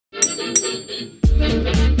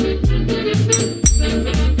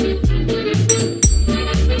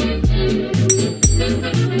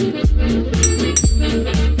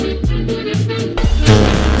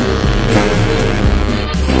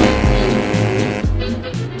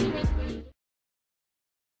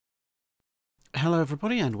Hello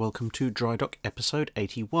everybody and welcome to Drydock episode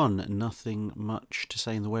 81. Nothing much to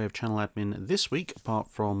say in the way of channel admin this week apart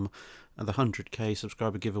from the 100k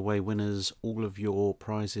subscriber giveaway winners. All of your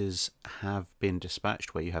prizes have been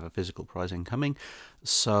dispatched where you have a physical prize incoming,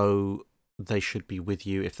 so they should be with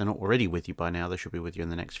you. If they're not already with you by now, they should be with you in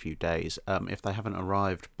the next few days. If they haven't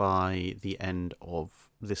arrived by the end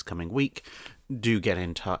of this coming week, do get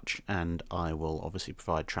in touch and I will obviously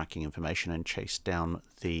provide tracking information and chase down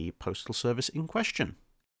the postal service in question.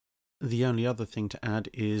 The only other thing to add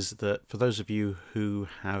is that for those of you who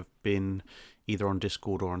have been either on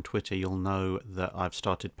Discord or on Twitter, you'll know that I've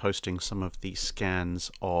started posting some of the scans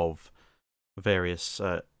of various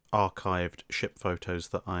archived ship photos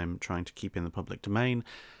that I'm trying to keep in the public domain.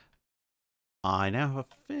 I now have a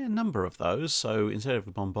fair number of those, so instead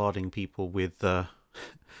of bombarding people with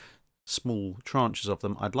small tranches of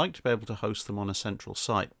them, I'd like to be able to host them on a central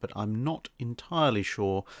site, but I'm not entirely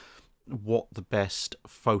sure what the best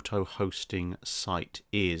photo hosting site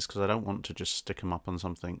is, because I don't want to just stick them up on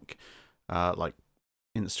something like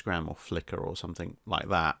Instagram or Flickr or something like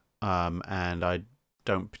that, and I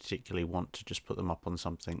don't particularly want to just put them up on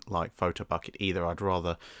something like PhotoBucket either. I'd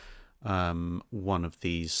rather one of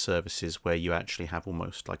these services where you actually have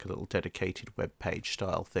almost like a little dedicated web page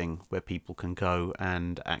style thing where people can go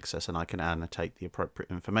and access, and I can annotate the appropriate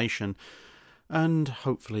information, and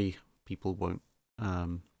hopefully people won't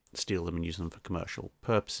steal them and use them for commercial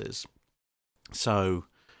purposes. So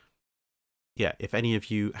yeah, if any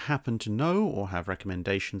of you happen to know or have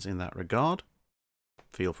recommendations in that regard,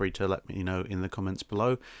 feel free to let me know in the comments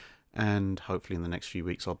below, and hopefully in the next few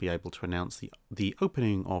weeks I'll be able to announce the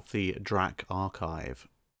opening of the Drac archive.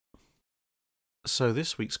 So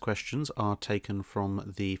this week's questions are taken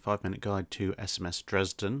from the 5-minute guide to SMS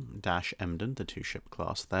Dresden-Emden, the 2-ship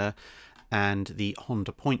class there, and the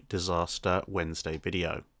Honda Point disaster Wednesday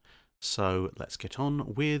video. So let's get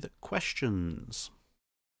on with questions.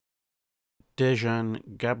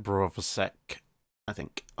 Dejan Gabrovsek, I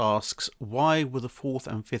think, asks, why were the 4th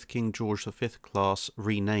and 5th King George V class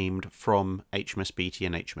renamed from HMS Beatty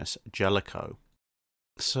and HMS Jellicoe?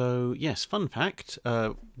 So yes, fun fact,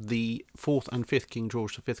 the 4th and 5th King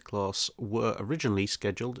George V class were originally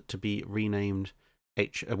scheduled to be renamed,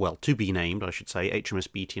 to be named, I should say,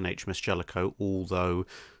 HMS Beatty and HMS Jellicoe, although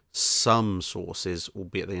some sources,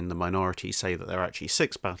 albeit in the minority, say that there are actually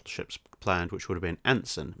 6 battleships planned, which would have been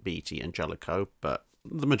Anson, Beatty and Jellicoe, but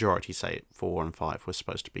the majority say 4 and 5 were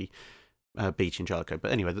supposed to be Beatty and Jellicoe.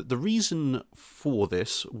 But anyway, the reason for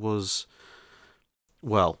this was,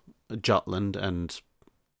 well, Jutland, and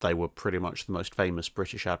they were pretty much the most famous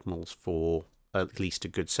British admirals for at least a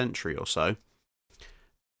good century or so.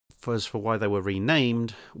 As for why they were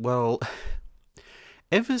renamed, well,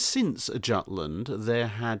 ever since Jutland, there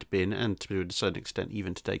had been, and to a certain extent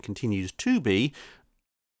even today continues to be,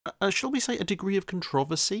 shall we say, a degree of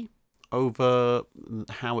controversy over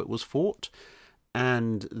how it was fought,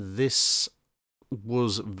 and this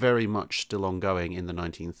was very much still ongoing in the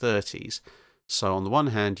 1930s. So on the one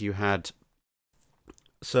hand, you had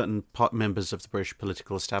certain members of the British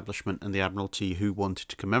political establishment and the Admiralty who wanted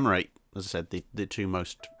to commemorate, as I said, the 2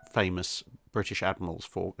 most famous British admirals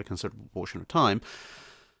for a considerable portion of time.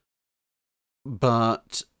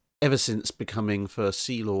 But ever since becoming First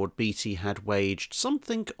Sea Lord, Beatty had waged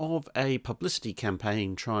something of a publicity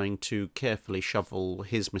campaign trying to carefully shovel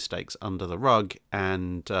his mistakes under the rug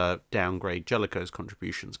and downgrade Jellicoe's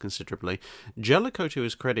contributions considerably. Jellicoe, to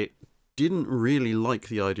his credit, didn't really like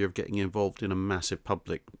the idea of getting involved in a massive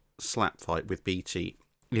public slap fight with Beatty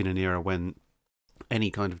in an era when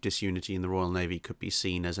any kind of disunity in the Royal Navy could be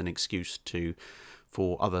seen as an excuse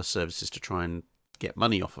for other services to try and get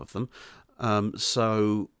money off of them.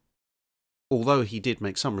 So although he did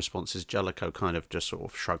make some responses, Jellicoe kind of just sort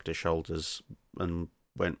of shrugged his shoulders and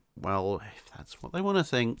went, well, if that's what they want to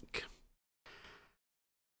think,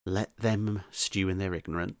 let them stew in their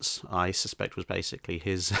ignorance, I suspect was basically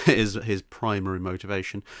his primary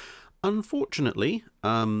motivation. Unfortunately,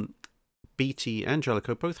 Beatty and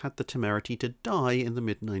Jellicoe both had the temerity to die in the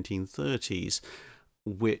mid-1930s,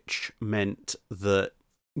 which meant that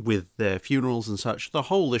with their funerals and such, the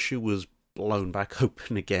whole issue was blown back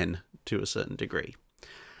open again to a certain degree.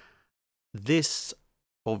 This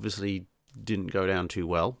obviously didn't go down too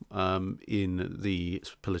well in the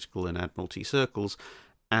political and admiralty circles,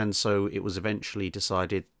 and so it was eventually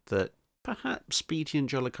decided that perhaps Beatty and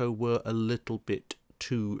Jellicoe were a little bit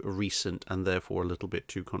too recent and therefore a little bit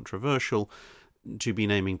too controversial to be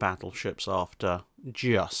naming battleships after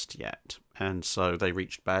just yet. And so they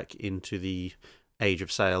reached back into the Age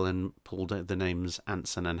of Sail and pulled the names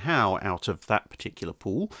Anson and Howe out of that particular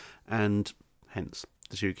pool, and hence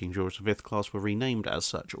the two King George V class were renamed as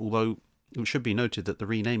such, although it should be noted that the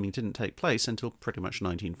renaming didn't take place until pretty much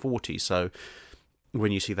 1940, so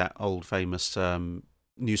when you see that old famous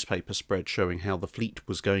newspaper spread showing how the fleet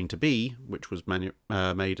was going to be, which was made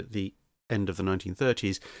at the end of the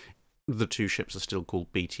 1930s, the two ships are still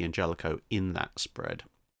called Beatty and Jellicoe in that spread.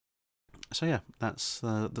 So yeah, that's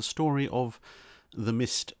the story of the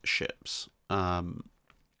missed ships.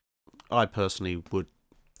 I personally would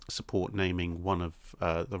support naming one of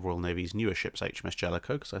the Royal Navy's newer ships HMS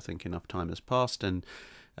Jellicoe, because I think enough time has passed and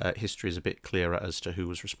history is a bit clearer as to who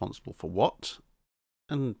was responsible for what.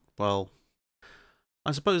 And, well,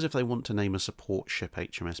 I suppose if they want to name a support ship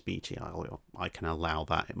HMS Beatty, I can allow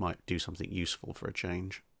that. It might do something useful for a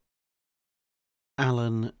change.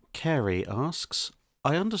 Alan Carey asks,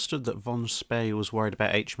 I understood that von Spee was worried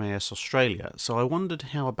about HMAS Australia, so I wondered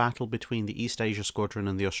how a battle between the East Asia Squadron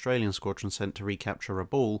and the Australian Squadron sent to recapture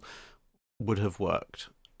Rabaul would have worked,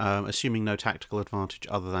 assuming no tactical advantage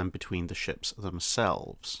other than between the ships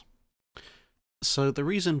themselves. So the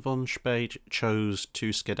reason von Spee chose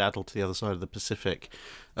to skedaddle to the other side of the Pacific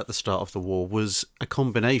at the start of the war was a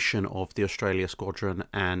combination of the Australia Squadron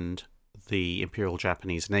and the Imperial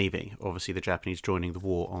Japanese Navy. Obviously the Japanese joining the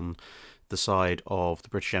war on the side of the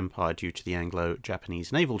British Empire due to the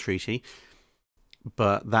Anglo-Japanese Naval Treaty,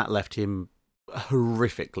 but that left him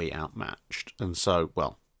horrifically outmatched, and so,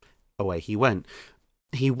 well, away he went.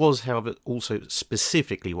 He was, however, also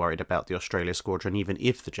specifically worried about the Australia Squadron, even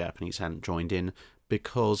if the Japanese hadn't joined in,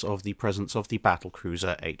 because of the presence of the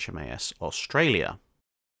battlecruiser HMAS Australia.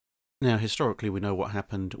 Now, historically, we know what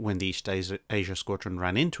happened when the East Asia Squadron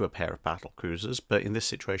ran into a pair of battlecruisers, but in this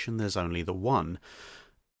situation there's only the one.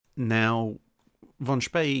 Now, von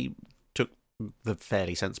Spee took the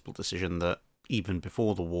fairly sensible decision that even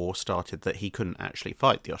before the war started that he couldn't actually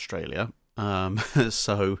fight the Australia,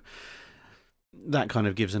 so that kind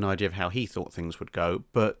of gives an idea of how he thought things would go.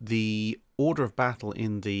 But the order of battle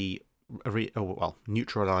in the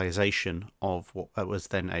neutralisation of what was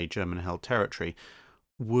then a German-held territory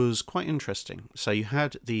was quite interesting. So you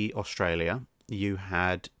had the Australia, you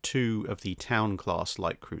had two of the Town-class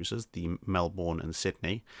light cruisers, the Melbourne and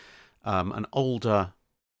Sydney, an older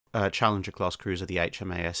Challenger-class cruiser, the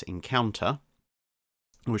HMAS Encounter,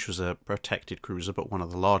 which was a protected cruiser, but one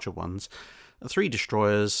of the larger ones, 3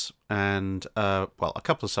 destroyers, and, a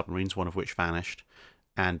couple of submarines, one of which vanished,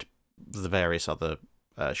 and the various other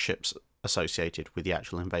ships associated with the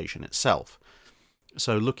actual invasion itself.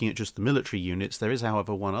 So looking at just the military units, there is,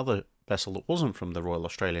 however, one other vessel that wasn't from the Royal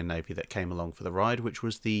Australian Navy that came along for the ride, which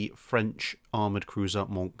was the French armoured cruiser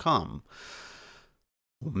Montcalm.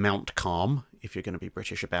 Or Mount Calm, if you're going to be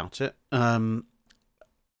British about it.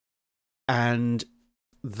 And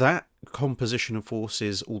that composition of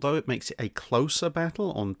forces, although it makes it a closer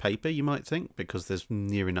battle on paper, you might think, because there's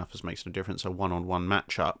near enough as makes no difference, a one-on-one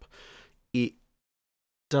matchup, it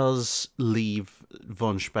does leave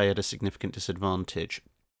von Spee at a significant disadvantage,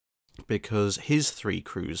 because his 3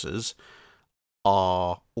 cruisers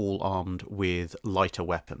are all armed with lighter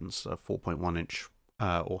weapons, 4.1-inch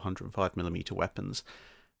or 105mm weapons,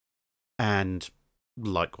 and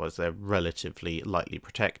likewise they're relatively lightly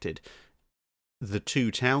protected. The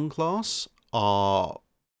 2 Town class are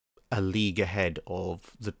a league ahead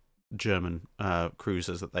of the German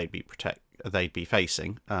cruisers that they'd be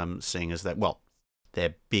facing, seeing as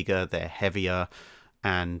they're bigger, they're heavier,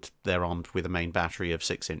 and they're armed with a main battery of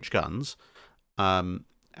 6-inch guns,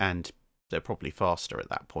 and they're probably faster at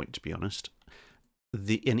that point, to be honest.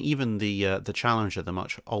 And even the Challenger, the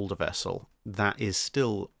much older vessel, that is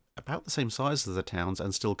still about the same size as the Towns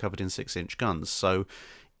and still covered in 6-inch guns. So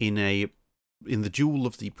in the duel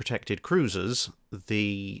of the protected cruisers,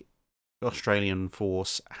 the Australian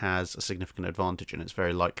force has a significant advantage, and it's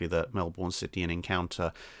very likely that Melbourne, Sydney and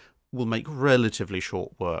Encounter will make relatively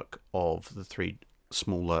short work of the 3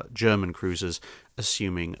 smaller German cruisers,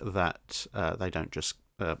 assuming that they don't just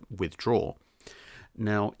withdraw.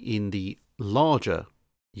 Now, in the larger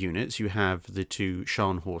units, you have the 2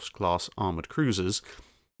 Scharnhorst-class armoured cruisers.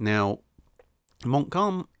 Now,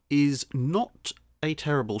 Montcalm is not a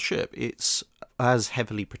terrible ship. It's as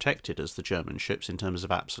heavily protected as the German ships in terms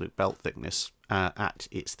of absolute belt thickness at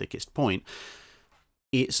its thickest point.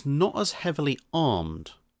 It's not as heavily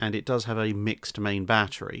armed, and it does have a mixed main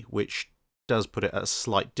battery, which does put it at a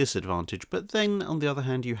slight disadvantage. But then, on the other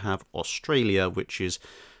hand, you have Australia, which is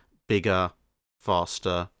bigger,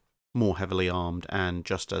 faster, more heavily armed, and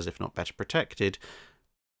just as, if not better, protected.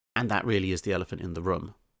 And that really is the elephant in the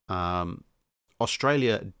room.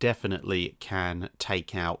 Australia definitely can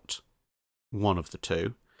take out one of the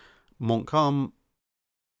two. Montcalm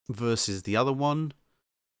versus the other one,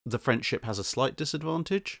 the French ship has a slight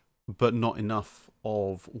disadvantage, but not enough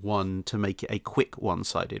of one to make it a quick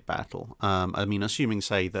one-sided battle. I mean, assuming,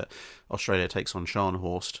 say, that Australia takes on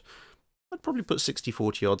Scharnhorst, I'd probably put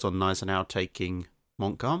 60-40 odds on Gneisenau taking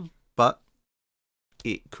Montcalm, but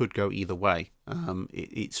it could go either way.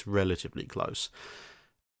 It's relatively close.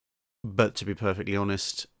 But to be perfectly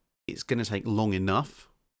honest, it's going to take long enough,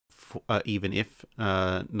 even if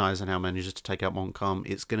Gneisenau manages to take out Montcalm,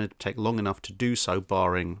 it's going to take long enough to do so,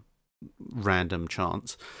 barring random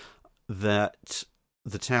chance, that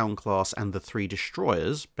the Town class and the 3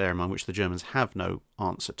 destroyers, bear in mind which the Germans have no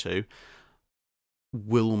answer to,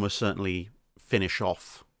 will almost certainly finish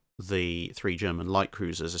off the 3 German light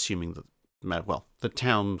cruisers, assuming that, well, the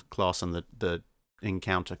Town class and the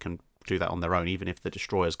Encounter can do that on their own, even if the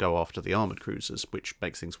destroyers go after the armoured cruisers, which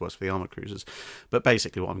makes things worse for the armoured cruisers. But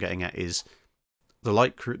basically what I'm getting at is the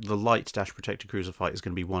light-protected cruiser fight is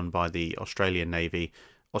going to be won by the Australian Navy.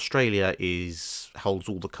 Australia holds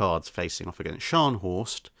all the cards facing off against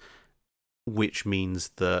Scharnhorst, which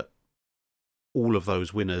means that all of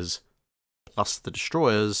those winners plus the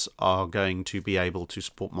destroyers are going to be able to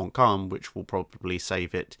support Montcalm, which will probably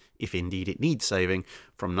save it, if indeed it needs saving,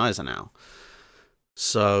 from Gneisenau.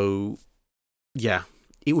 So, yeah,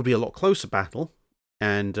 it would be a lot closer battle,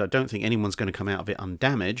 and I don't think anyone's going to come out of it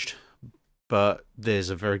undamaged, but there's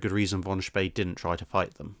a very good reason von Spee didn't try to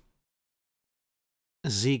fight them.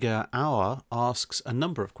 Ziga Auer asks a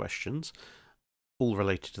number of questions, all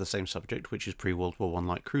related to the same subject, which is pre-World War I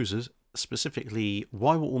light cruisers. Specifically,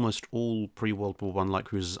 why were almost all pre-World War I light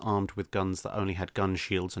cruisers armed with guns that only had gun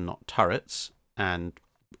shields and not turrets, and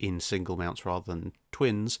in single mounts rather than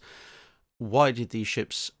twins? Why did these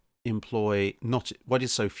ships why did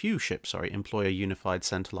so few ships, employ a unified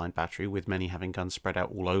centerline battery, with many having guns spread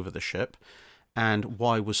out all over the ship? And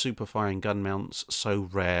why were super-firing gun mounts so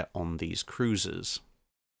rare on these cruisers?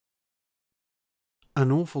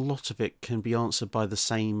 An awful lot of it can be answered by the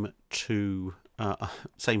same two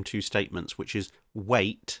statements, which is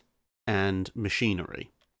weight and machinery.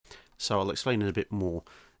 So I'll explain in a bit more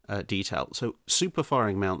detail. So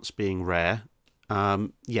super-firing mounts being rare,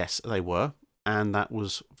 yes, they were, and that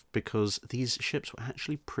was because these ships were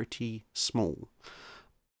actually pretty small.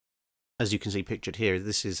 As you can see pictured here,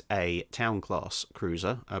 this is a Town-class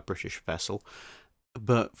cruiser, a British vessel,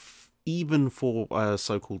 but even for a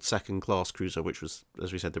so-called second-class cruiser, which was,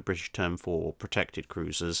 as we said, the British term for protected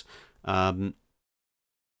cruisers,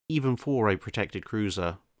 even for a protected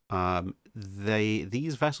cruiser,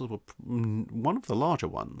 these vessels were one of the larger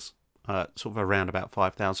ones, sort of around about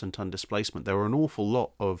 5,000 ton displacement. There were an awful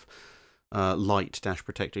lot of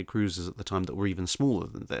light-protected cruisers at the time that were even smaller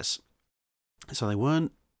than this. So they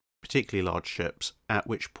weren't particularly large ships, at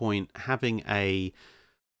which point having a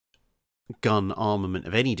gun armament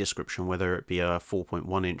of any description, whether it be a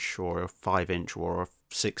 4.1 inch or a 5 inch or a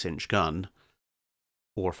 6 inch gun,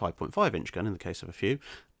 or a 5.5 inch gun in the case of a few,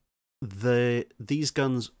 these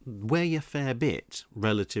guns weigh a fair bit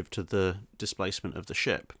relative to the displacement of the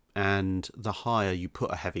ship, and the higher you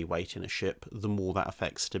put a heavy weight in a ship, the more that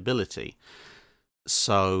affects stability.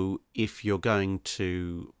 So if you're going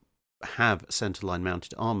to have centerline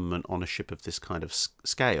mounted armament on a ship of this kind of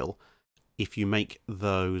scale, if you make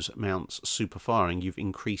those mounts super firing, you've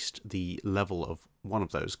increased the level of one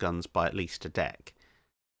of those guns by at least a deck,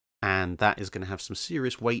 and that is going to have some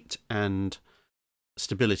serious weight and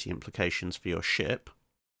stability implications for your ship.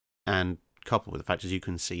 And coupled with the fact, as you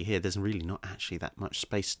can see here, there's really not actually that much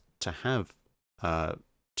space to have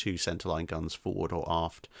 2 centerline guns forward or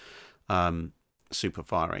aft super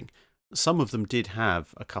firing. Some of them did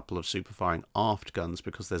have a couple of super firing aft guns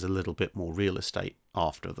because there's a little bit more real estate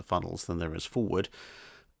aft of the funnels than there is forward,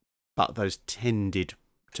 but those tended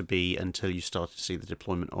to be, until you started to see the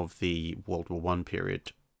deployment of the World War I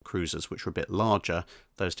period cruisers, which were a bit larger,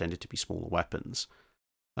 those tended to be smaller weapons.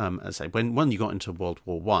 As I say, when you got into World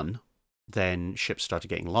War I, then ships started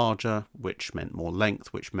getting larger, which meant more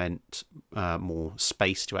length, which meant more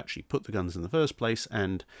space to actually put the guns in the first place,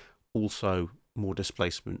 and also more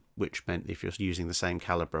displacement, which meant if you're using the same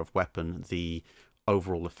caliber of weapon, the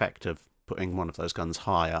overall effect of putting one of those guns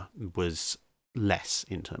higher was less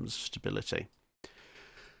in terms of stability.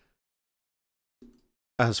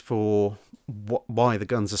 As for why the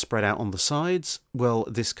guns are spread out on the sides, well,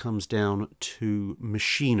 this comes down to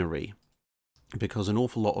machinery, because an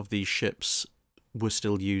awful lot of these ships were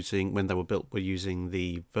still using, when they were built, were using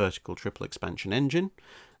the vertical triple expansion engine,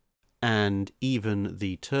 and even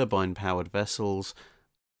the turbine-powered vessels,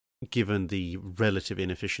 given the relative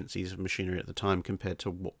inefficiencies of machinery at the time compared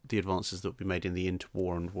to what the advances that would be made in the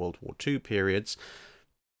interwar and World War II periods,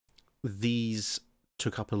 these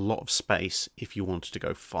took up a lot of space if you wanted to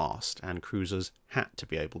go fast, and cruisers had to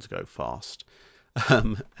be able to go fast.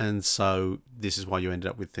 And so this is why you ended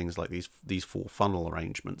up with things like these four funnel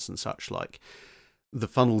arrangements and such like. The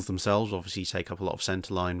funnels themselves obviously take up a lot of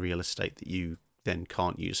centerline real estate that you then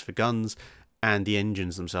can't use for guns, and the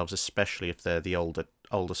engines themselves, especially if they're the older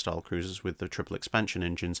style cruisers with the triple expansion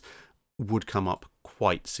engines, would come up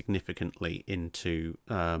quite significantly into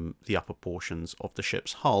the upper portions of the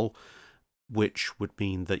ship's hull, which would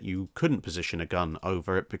mean that you couldn't position a gun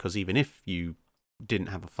over it, because even if you didn't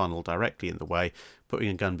have a funnel directly in the way, putting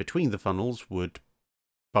a gun between the funnels would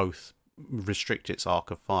both restrict its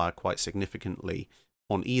arc of fire quite significantly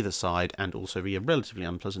on either side, and also be a relatively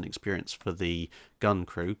unpleasant experience for the gun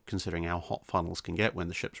crew, considering how hot funnels can get when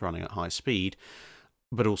the ship's running at high speed.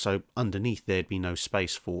 But also underneath there'd be no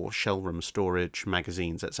space for shell room storage,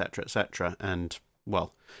 magazines, etc., etc. And,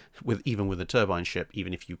 well, even with a turbine ship,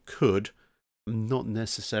 even if you could, I'm not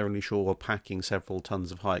necessarily sure packing several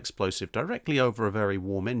tons of high explosive directly over a very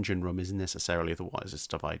warm engine room is necessarily the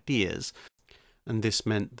wisest of ideas. And this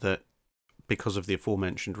meant that, because of the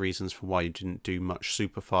aforementioned reasons for why you didn't do much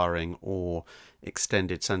super firing or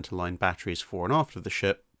extended centerline batteries fore and aft of the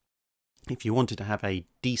ship, if you wanted to have a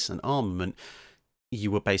decent armament,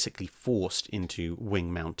 you were basically forced into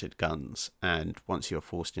wing-mounted guns. And once you're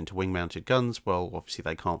forced into wing-mounted guns, well, obviously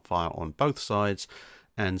they can't fire on both sides,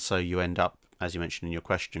 and so you end up, as you mentioned in your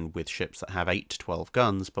question, with ships that have 8 to 12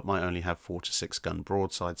 guns, but might only have 4 to 6 gun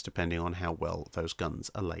broadsides, depending on how well those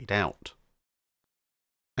guns are laid out.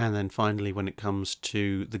 And then finally, when it comes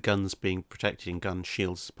to the guns being protected in gun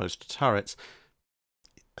shields as opposed to turrets,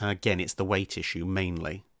 again, it's the weight issue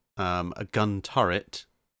mainly. A gun turret,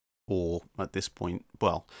 or at this point,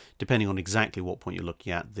 well, depending on exactly what point you're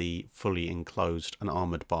looking at, the fully enclosed and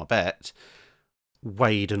armoured barbette,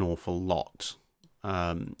 weighed an awful lot.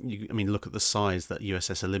 I mean, look at the size that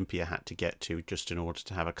USS Olympia had to get to just in order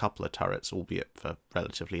to have a couple of turrets, albeit for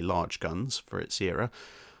relatively large guns for its era.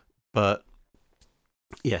 But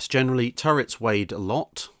yes, generally turrets weighed a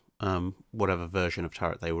lot, whatever version of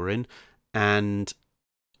turret they were in, and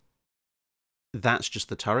that's just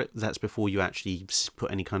the turret. That's before you actually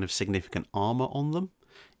put any kind of significant armour on them.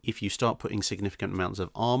 If you start putting significant amounts of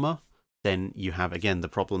armour, then you have, again, the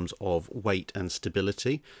problems of weight and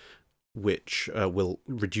stability, which will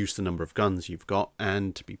reduce the number of guns you've got.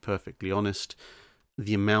 And to be perfectly honest,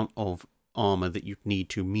 the amount of armour that you need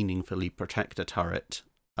to meaningfully protect a turret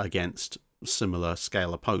against similar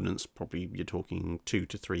scale opponents, probably you're talking 2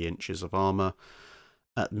 to 3 inches of armour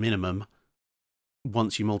at minimum.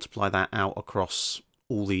 Once you multiply that out across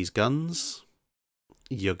all these guns,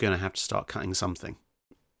 you're going to have to start cutting something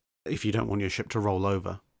if you don't want your ship to roll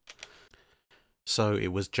over. So it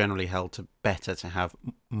was generally held to better to have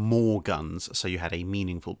more guns, so you had a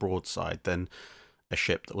meaningful broadside, than a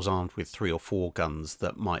ship that was armed with 3 or 4 guns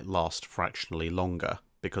that might last fractionally longer,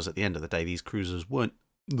 because at the end of the day these cruisers weren't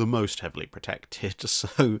the most heavily protected,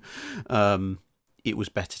 so it was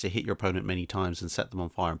better to hit your opponent many times and set them on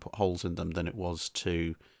fire and put holes in them than it was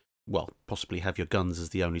to, well, possibly have your guns as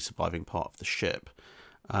the only surviving part of the ship.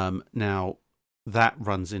 Now, that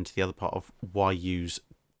runs into the other part of why use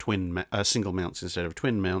single mounts instead of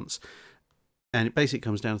twin mounts, and it basically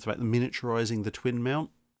comes down to the fact that miniaturizing the twin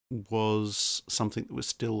mount was something that was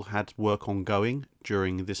still had work ongoing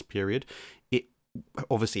during this period. It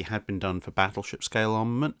obviously had been done for battleship scale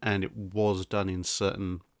armament, and it was done in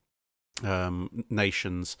certain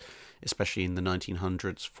nations, especially in the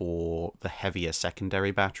 1900s, for the heavier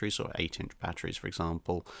secondary batteries, or 8-inch batteries, for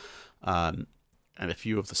example, and a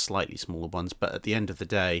few of the slightly smaller ones. But at the end of the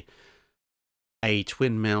day, a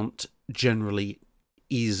twin mount generally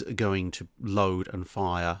is going to load and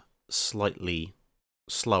fire slightly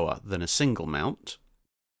slower than a single mount,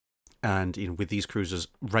 and with these cruisers,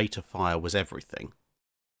 rate of fire was everything.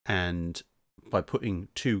 And by putting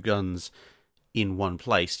 2 guns in one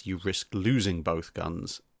place, you risked losing both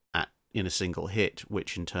guns in a single hit,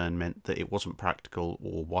 which in turn meant that it wasn't practical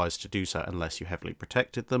or wise to do so unless you heavily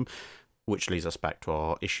protected them, which leads us back to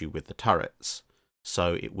our issue with the turrets.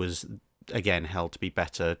 So it was, again, held to be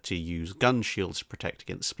better to use gun shields to protect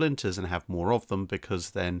against splinters and have more of them,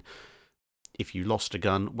 because then if you lost a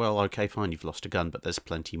gun, well, okay, fine, you've lost a gun, but there's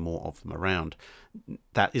plenty more of them around.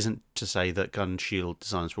 That isn't to say that gun shield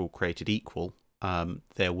designs were all created equal.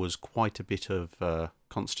 there was quite a bit of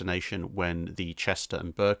consternation when the Chester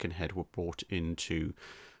and Birkenhead were brought into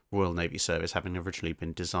Royal Navy service, having originally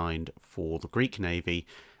been designed for the Greek Navy,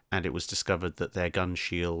 and it was discovered that their gun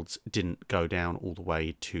shields didn't go down all the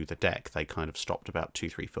way to the deck. They kind of stopped about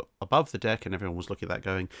 2-3 foot above the deck, and everyone was looking at that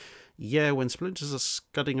going, yeah, when splinters are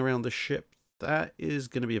scudding around the ship, that is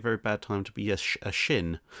going to be a very bad time to be a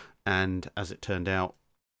shin. And as it turned out,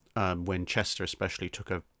 when Chester especially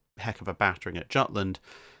took a heck of a battering at Jutland,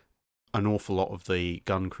 an awful lot of the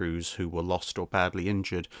gun crews who were lost or badly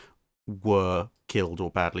injured were killed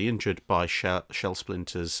or badly injured by shell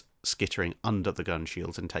splinters skittering under the gun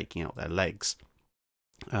shields and taking out their legs.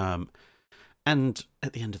 And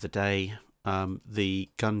at the end of the day, the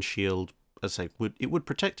gun shield, as I say, would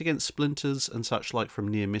protect against splinters and such like from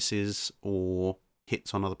near misses or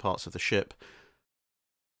hits on other parts of the ship.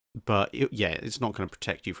 But it's not going to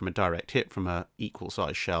protect you from a direct hit from a equal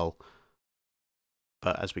size shell.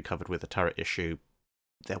 But as we covered with the turret issue,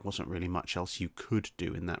 there wasn't really much else you could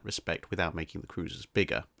do in that respect without making the cruisers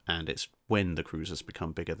bigger. And it's when the cruisers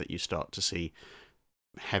become bigger that you start to see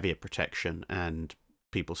heavier protection and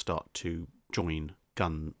people start to join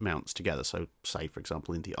gun mounts together. So say, for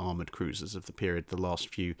example, in the armoured cruisers of the period, the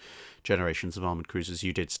last few generations of armoured cruisers,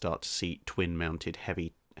 you did start to see twin-mounted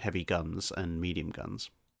heavy guns and medium guns.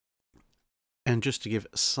 And just to give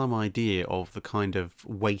some idea of the kind of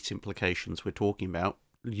weight implications we're talking about,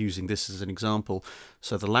 using this as an example,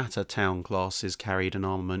 so the latter town classes carried an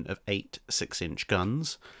armament of 8 6-inch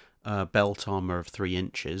guns, belt armour of 3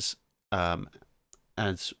 inches,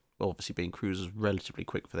 as obviously being cruisers relatively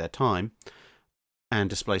quick for their time,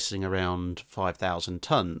 and displacing around 5,000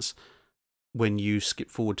 tons. When you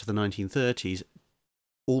skip forward to the 1930s,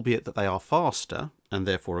 albeit that they are faster and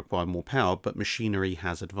therefore require more power, but machinery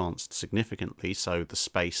has advanced significantly, so the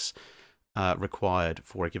space required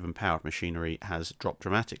for a given power of machinery has dropped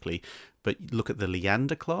dramatically. But look at the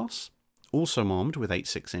Leander class, also armed with 8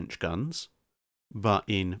 6-inch guns, but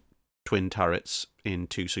in twin turrets in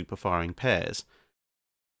 2 super firing pairs.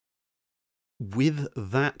 With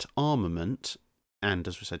that armament, and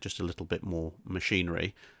as we said, just a little bit more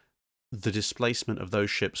machinery, the displacement of those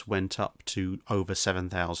ships went up to over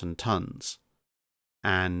 7,000 tons.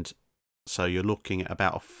 And so you're looking at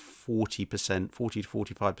about a 40 to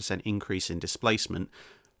 45% increase in displacement.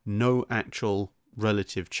 No actual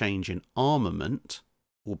relative change in armament,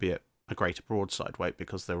 albeit a greater broadside weight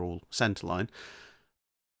because they're all centerline.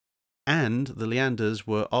 And the Leanders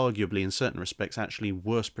were arguably, in certain respects, actually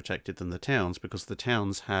worse protected than the Towns, because the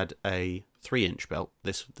Towns had a 3-inch belt,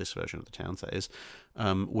 this version of the Towns, that is,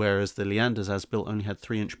 whereas the Leanders as built only had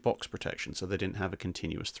 3-inch box protection, so they didn't have a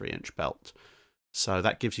continuous 3-inch belt. So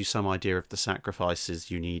that gives you some idea of the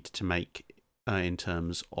sacrifices you need to make in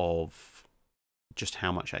terms of just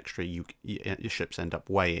how much extra your ships end up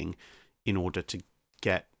weighing in order to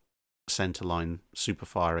get centerline super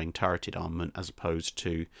firing turreted armament as opposed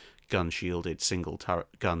to gun shielded single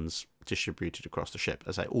turret guns distributed across the ship.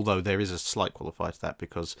 As I say, although there is a slight qualifier to that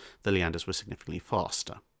because the Leanders were significantly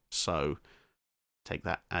faster. So take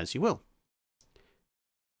that as you will.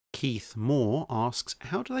 Keith Moore asks,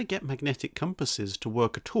 how do they get magnetic compasses to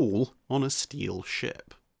work at all on a steel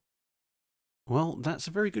ship? Well, that's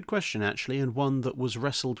a very good question, actually, and one that was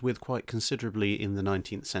wrestled with quite considerably in the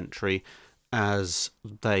 19th century as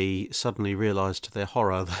they suddenly realised to their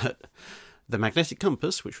horror that the magnetic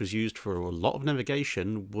compass, which was used for a lot of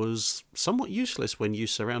navigation, was somewhat useless when you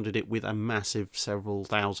surrounded it with a massive several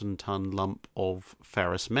thousand-ton lump of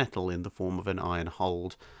ferrous metal in the form of an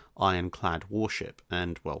iron-hulled, ironclad warship.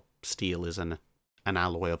 And, well, steel is an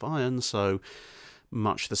alloy of iron, so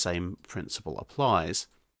much the same principle applies.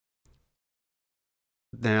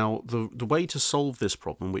 Now, the way to solve this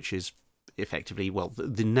problem, which is effectively, well,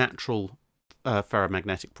 the natural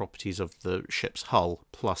ferromagnetic properties of the ship's hull,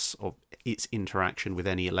 plus of its interaction with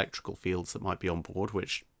any electrical fields that might be on board,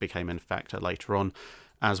 which became a factor later on,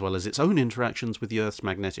 as well as its own interactions with the Earth's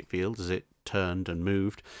magnetic field as it turned and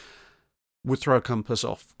moved, would throw a compass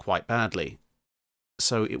off quite badly.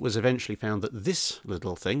 So it was eventually found that this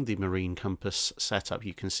little thing, the marine compass setup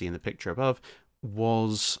you can see in the picture above,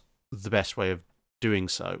 was the best way of doing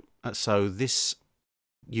so. So this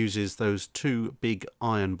uses those 2 big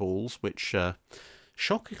iron balls, which,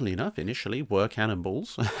 shockingly enough, initially were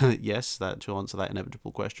cannonballs. Yes, to answer that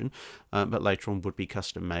inevitable question, but later on would be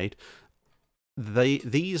custom made.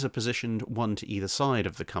 These are positioned one to either side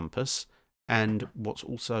of the compass, and what's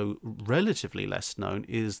also relatively less known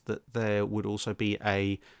is that there would also be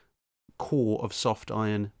a core of soft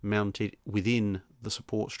iron mounted within the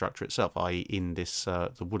support structure itself, i.e. in this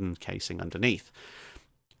the wooden casing underneath.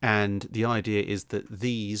 And the idea is that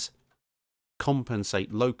these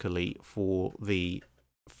compensate locally for the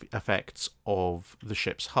effects of the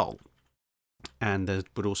ship's hull. And there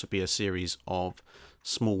would also be a series of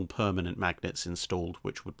small permanent magnets installed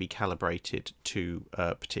which would be calibrated to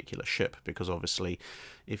a particular ship, because obviously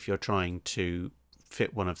if you're trying to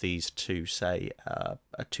fit one of these to, say, a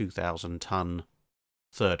 2,000-ton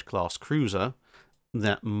third-class cruiser,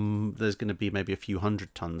 that there's going to be maybe a few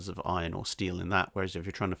hundred tons of iron or steel in that, whereas if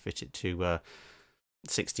you're trying to fit it to a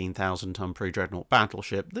 16,000-ton pre-dreadnought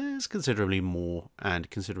battleship, there's considerably more and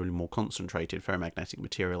considerably more concentrated ferromagnetic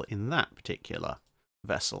material in that particular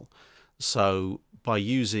vessel. So by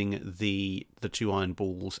using the two iron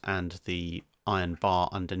balls and the iron bar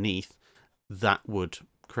underneath, that would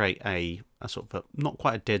create a sort of not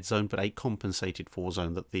quite a dead zone, but a compensated for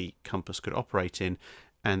zone that the compass could operate in,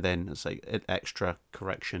 and then, say, an extra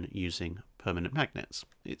correction using permanent magnets.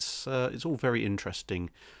 It's all very interesting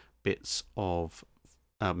bits of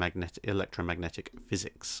electromagnetic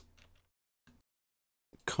physics.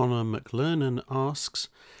 Connor McLernan asks,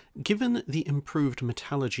 given the improved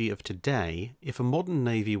metallurgy of today, if a modern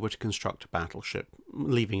navy were to construct a battleship,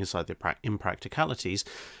 leaving aside the impracticalities,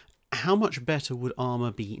 how much better would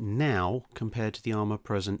armour be now compared to the armour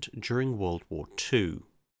present during World War II?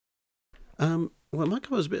 Well, it might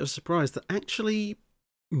come as a bit of a surprise that actually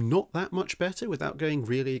not that much better without going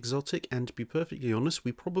really exotic, and to be perfectly honest,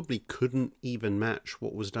 we probably couldn't even match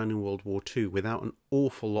what was done in World War II without an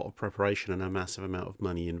awful lot of preparation and a massive amount of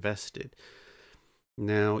money invested.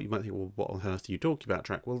 Now, you might think, well, what on earth are you talking about,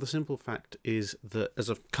 Drac? Well, the simple fact is that, as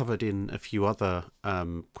I've covered in a few other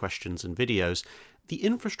questions and videos, the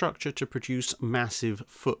infrastructure to produce massive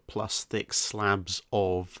foot-plus thick slabs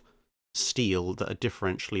of steel that are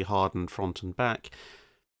differentially hardened front and back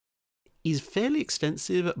is fairly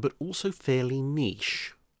extensive, but also fairly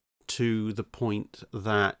niche, to the point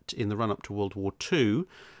that in the run-up to World War II,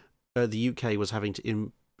 the UK was having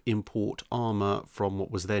to import armour from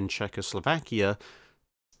what was then Czechoslovakia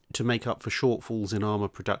to make up for shortfalls in armour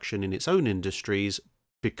production in its own industries,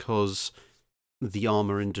 because the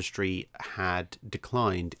armour industry had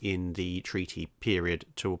declined in the treaty period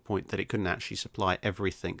to a point that it couldn't actually supply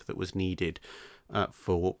everything that was needed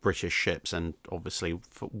for British ships. And obviously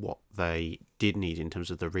for what they did need in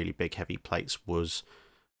terms of the really big heavy plates was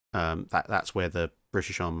that's where the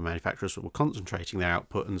British armour manufacturers were concentrating their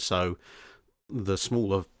output, and so the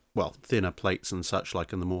smaller, well, thinner plates and such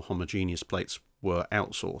like, and the more homogeneous plates were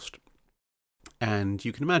outsourced. And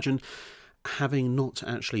you can imagine, having not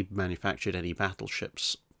actually manufactured any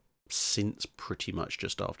battleships since pretty much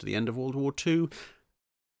just after the end of World War II,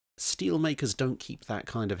 steelmakers don't keep that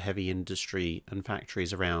kind of heavy industry and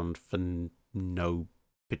factories around for no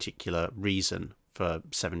particular reason for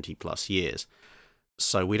 70 plus years.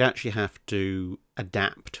 So we'd actually have to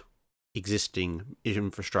adapt existing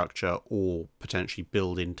infrastructure or potentially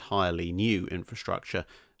build entirely new infrastructure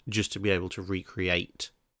just to be able to recreate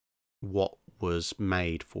what was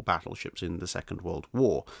made for battleships in the Second World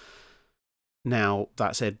War. Now,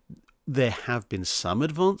 that said, there have been some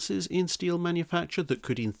advances in steel manufacture that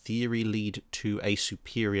could in theory lead to a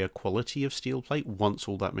superior quality of steel plate once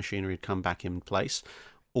all that machinery had come back in place,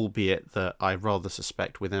 albeit that I rather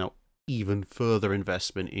suspect, without even further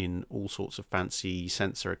investment in all sorts of fancy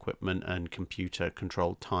sensor equipment and computer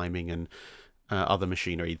controlled timing and other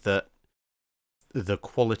machinery, that the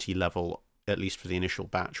quality level, at least for the initial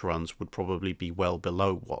batch runs, would probably be well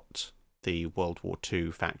below what the World War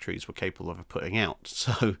II factories were capable of putting out.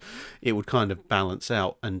 So it would kind of balance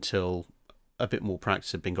out until a bit more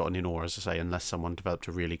practice had been gotten in, or, as I say, unless someone developed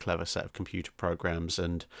a really clever set of computer programs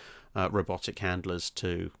and robotic handlers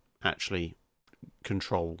to actually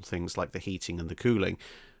control things like the heating and the cooling,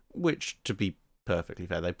 which, to be perfectly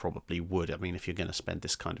fair, they probably would. I mean, if you're going to spend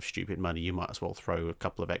this kind of stupid money, you might as well throw a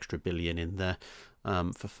couple of extra billion in there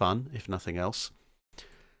for fun, if nothing else.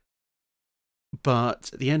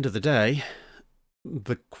 But at the end of the day,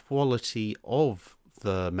 the quality of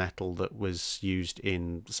the metal that was used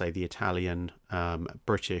in, say, the Italian,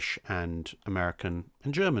 British and American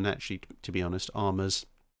and German, actually, to be honest, armours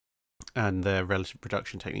and their relative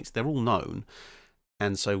production techniques, they're all known.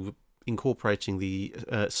 And so incorporating the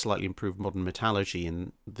slightly improved modern metallurgy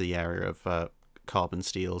in the area of carbon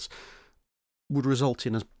steels would result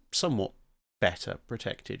in a somewhat better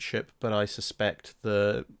protected ship, but I suspect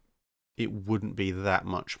that it wouldn't be that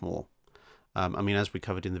much more. I mean, as we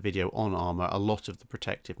covered in the video on armour, a lot of the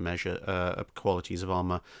protective qualities of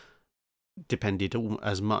armour depended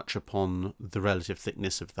as much upon the relative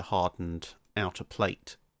thickness of the hardened outer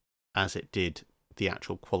plate as it did the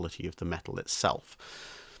actual quality of the metal itself.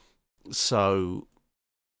 So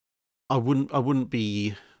I wouldn't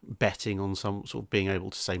be betting on some sort of being able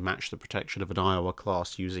to, say, match the protection of an Iowa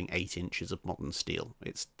class using 8 inches of modern steel.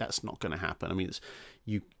 That's not going to happen. I mean,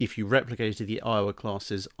 if you replicated the Iowa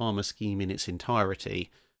class's armor scheme in its entirety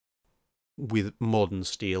with modern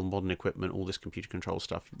steel, modern equipment, all this computer control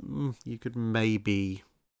stuff, you could maybe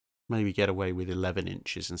get away with 11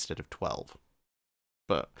 inches instead of 12.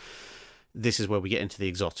 But this is where we get into the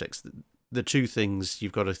exotics. The two things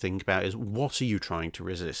you've got to think about is, what are you trying to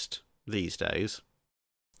resist these days?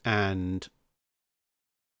 And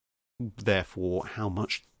therefore, how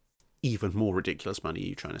much even more ridiculous money are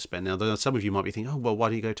you trying to spend? Now, some of you might be thinking, oh, well, why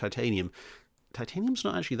do you go titanium? Titanium's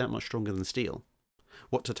not actually that much stronger than steel.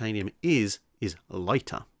 What titanium is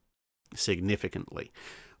lighter, significantly,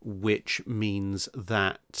 which means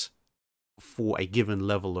that for a given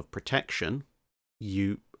level of protection,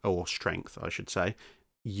 or strength, I should say,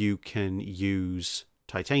 you can use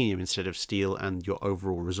titanium instead of steel, and your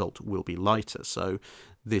overall result will be lighter. So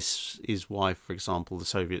this is why, for example, the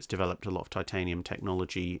Soviets developed a lot of titanium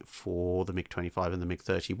technology for the MiG-25 and the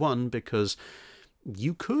MiG-31, because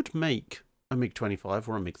you could make a MiG-25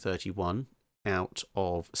 or a MiG-31 out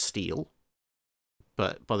of steel,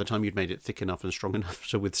 but by the time you'd made it thick enough and strong enough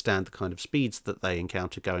to withstand the kind of speeds that they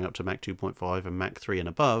encounter going up to Mach 2.5 and Mach 3 and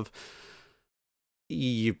above,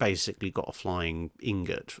 you've basically got a flying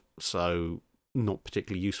ingot, so not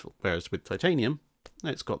particularly useful. Whereas with titanium,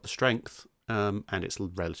 it's got the strength, and it's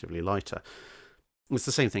relatively lighter. It's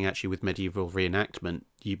the same thing actually with medieval reenactment.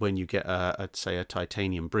 When you get say a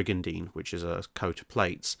titanium brigandine, which is a coat of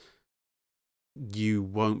plates, you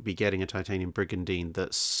won't be getting a titanium brigandine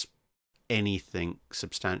that's anything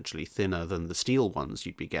substantially thinner than the steel ones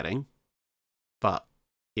you'd be getting, but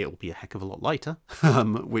it'll be a heck of a lot lighter,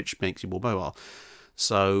 which makes you more mobile.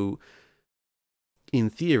 So, in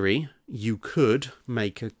theory, you could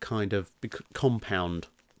make a kind of compound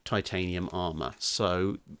titanium armor.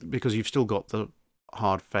 So, because you've still got the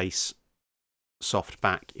hard face, soft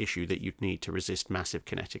back issue that you'd need to resist massive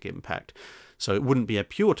kinetic impact. So it wouldn't be a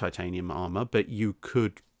pure titanium armor, but you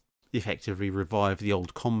could effectively revive the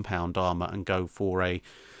old compound armor and go for a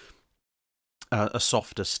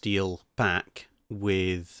softer steel back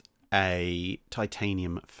with a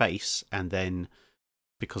titanium face, and then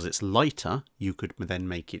because it's lighter, you could then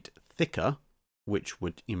make it thicker, which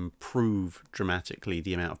would improve dramatically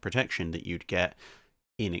the amount of protection that you'd get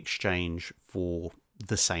in exchange for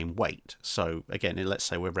the same weight. So again, let's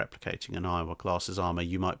say we're replicating an Iowa class's armor,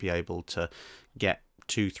 you might be able to get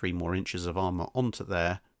 2-3 more inches of armor onto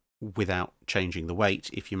there without changing the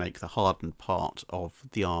weight if you make the hardened part of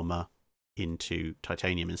the armor into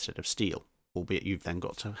titanium instead of steel. Albeit you've then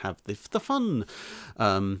got to have the fun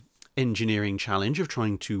engineering challenge of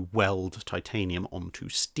trying to weld titanium onto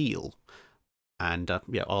steel. And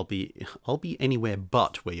yeah, I'll be anywhere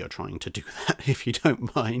but where you're trying to do that, if you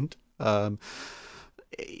don't mind.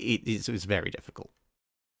 It's very difficult.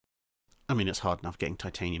 I mean, it's hard enough getting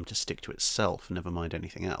titanium to stick to itself, never mind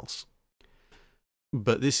anything else.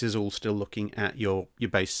 But this is all still looking at your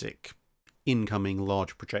basic incoming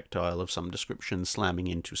large projectile of some description slamming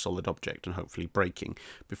into solid object and hopefully breaking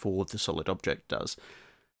before the solid object does.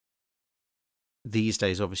 These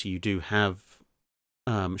days, obviously, you do have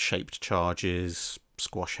shaped charges,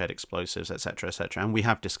 squash head explosives, etc., etc., and we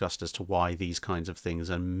have discussed as to why these kinds of things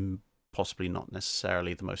are possibly not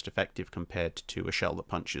necessarily the most effective compared to a shell that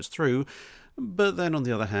punches through. But then, on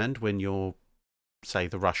the other hand, when you're, say,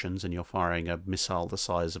 the Russians, and you're firing a missile the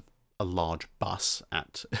size of a large bus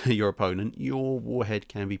at your opponent, your warhead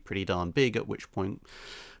can be pretty darn big, at which point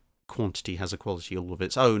quantity has a quality all of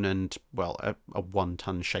its own, and, well, a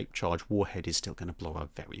 1-ton shaped charge warhead is still going to blow a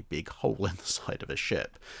very big hole in the side of a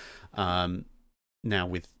ship. Now,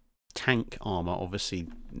 with tank armor, obviously,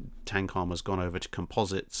 tank armor's gone over to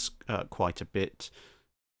composites quite a bit,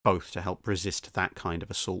 both to help resist that kind of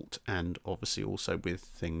assault, and obviously also with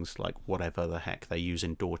things like whatever the heck they use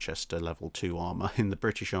in Dorchester level 2 armor in the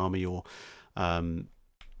British Army, or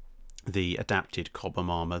the adapted Cobham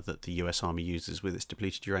armor that the US Army uses with its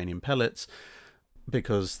depleted uranium pellets,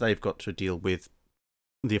 because they've got to deal with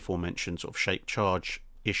the aforementioned sort of shaped charge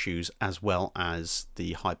issues as well as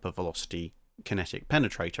the hypervelocity kinetic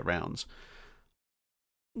penetrator rounds,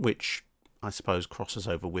 which I suppose crosses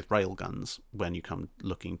over with railguns when you come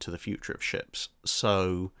looking to the future of ships.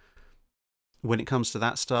 So when it comes to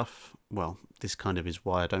that stuff, well, this kind of is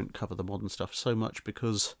why I don't cover the modern stuff so much,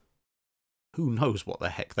 because who knows what the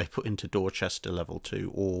heck they put into Dorchester level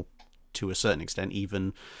 2, or to a certain extent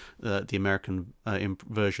even the American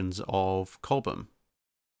versions of Cobham.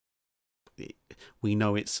 We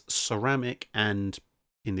know it's ceramic and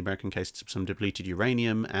in the American case, some depleted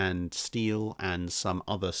uranium and steel and some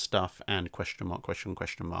other stuff and question mark, question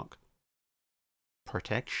mark.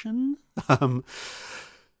 Protection?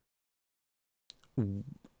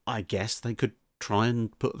 I guess they could try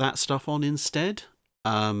and put that stuff on instead.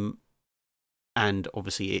 And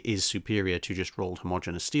obviously it is superior to just rolled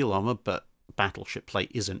homogeneous steel armor, but battleship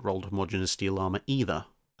plate isn't rolled homogeneous steel armor either.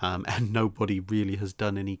 And nobody really has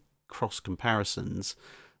done any cross comparisons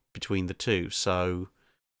between the two. So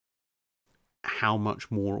how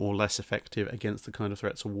much more or less effective against the kind of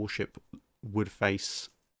threats a warship would face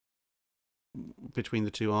between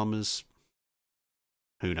the two armors,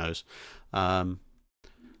 who knows?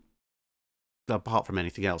 Apart from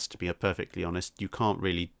anything else, to be perfectly honest, you can't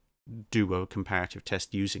really do a comparative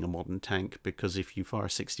test using a modern tank, because if you fire a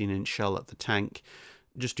 16-inch shell at the tank,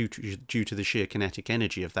 just due to the sheer kinetic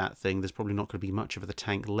energy of that thing, there's probably not going to be much of the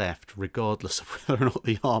tank left, regardless of whether or not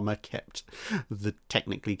the armour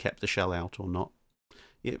technically kept the shell out or not.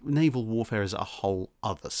 Naval warfare is at a whole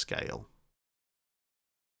other scale.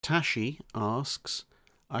 Tashi asks,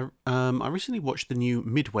 I recently watched the new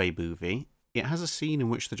Midway movie. It has a scene in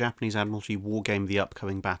which the Japanese Admiralty wargame the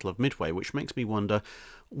upcoming Battle of Midway, which makes me wonder,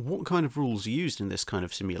 what kind of rules are used in this kind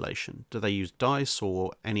of simulation? Do they use dice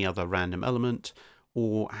or any other random element?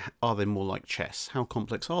 Or are they more like chess? How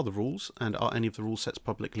complex are the rules, and are any of the rule sets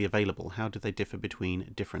publicly available? How do they differ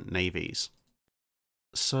between different navies?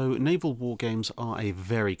 So, naval wargames are a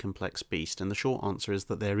very complex beast, and the short answer is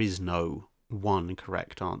that there is no one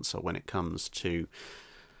correct answer when it comes to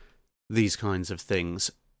these kinds of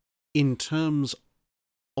things. In terms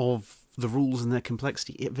of the rules and their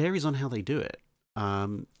complexity, it varies on how they do it.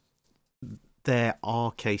 There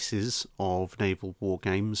are cases of naval war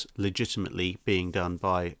games legitimately being done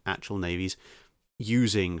by actual navies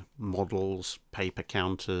using models, paper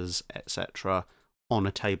counters, etc. on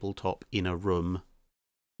a tabletop in a room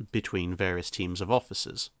between various teams of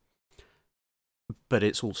officers. But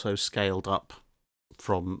it's also scaled up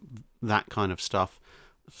from that kind of stuff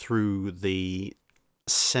through the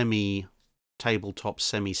semi-tabletop,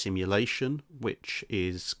 semi-simulation, which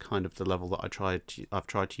is kind of the level that I've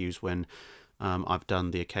tried to use when I've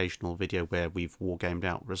done the occasional video where we've wargamed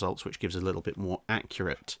out results, which gives a little bit more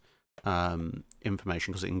accurate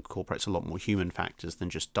information because it incorporates a lot more human factors than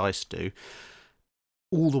just dice do,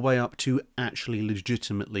 all the way up to actually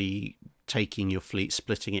legitimately taking your fleet,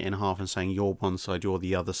 splitting it in half and saying you're one side, you're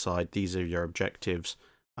the other side, these are your objectives.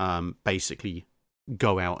 Basically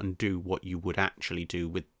go out and do what you would actually do,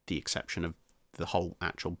 with the exception of the whole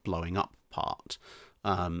actual blowing up part.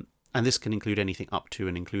 And this can include anything up to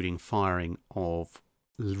and including firing of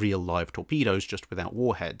real live torpedoes just without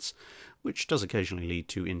warheads, which does occasionally lead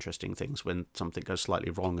to interesting things when something goes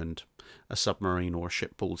slightly wrong and a submarine or a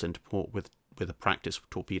ship pulls into port with a practice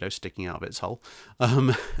torpedo sticking out of its hull.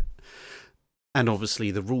 And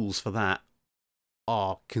obviously the rules for that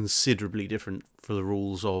are considerably different for the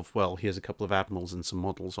rules of, well, here's a couple of admirals and some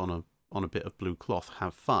models on a bit of blue cloth,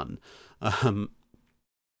 have fun.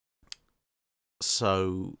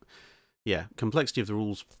 So, yeah, complexity of the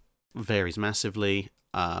rules varies massively.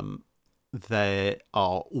 There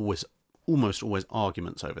are almost always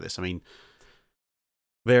arguments over this. I mean,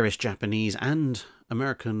 various Japanese and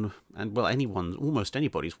American, and well, almost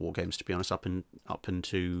anybody's war games, to be honest, up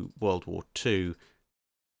into World War II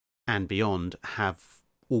and beyond, have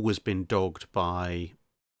always been dogged by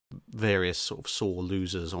various sort of sore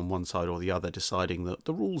losers on one side or the other, deciding that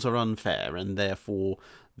the rules are unfair and therefore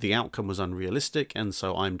the outcome was unrealistic, and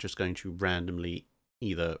so I'm just going to randomly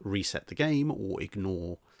either reset the game or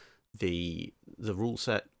ignore the rule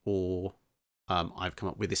set, or I've come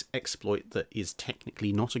up with this exploit that is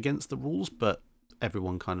technically not against the rules, but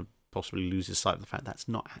everyone kind of possibly loses sight of the fact that's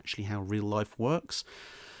not actually how real life works.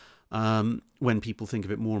 When people think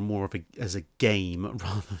of it more and more as a game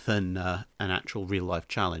rather than an actual real life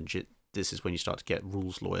challenge, this is when you start to get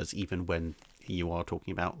rules lawyers, even when you are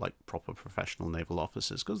talking about like proper professional naval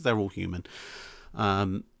officers, because they're all human.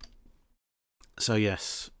 So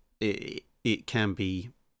yes, it can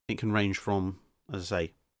range from, as I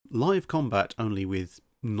say, live combat only with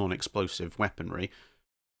non-explosive weaponry,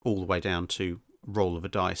 all the way down to roll of a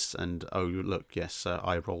dice and, oh look, yes,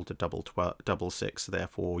 I rolled a double six,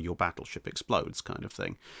 therefore your battleship explodes, kind of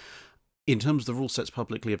thing. In terms of the rule sets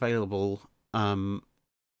publicly available,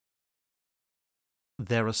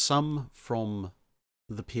 there are some from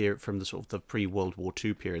the sort of the pre-World War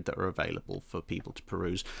II period that are available for people to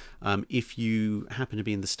peruse. If you happen to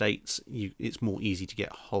be in the States, it's more easy to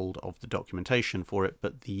get hold of the documentation for it,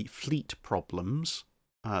 but the fleet problems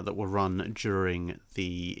that were run during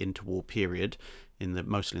the interwar period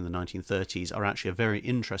mostly in the 1930s, are actually a very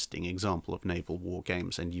interesting example of naval war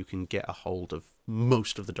games, and you can get a hold of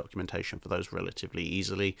most of the documentation for those relatively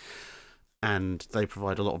easily. And they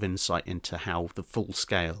provide a lot of insight into how the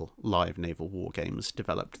full-scale live naval war games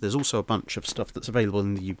developed. There's also a bunch of stuff that's available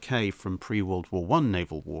in the UK from pre-World War I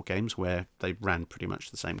naval war games, where they ran pretty much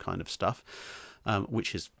the same kind of stuff,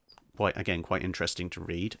 which is quite interesting to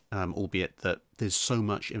read, albeit that there's so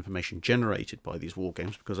much information generated by these war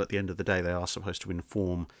games, because at the end of the day they are supposed to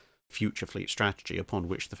inform future fleet strategy upon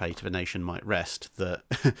which the fate of a nation might rest, that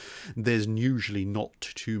there's usually not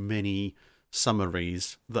too many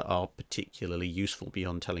summaries that are particularly useful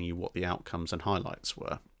beyond telling you what the outcomes and highlights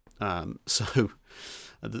were. So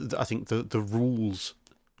I think the rules,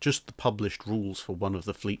 just the published rules for one of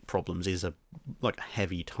the fleet problems, is a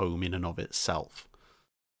heavy tome in and of itself.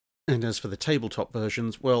 And as for the tabletop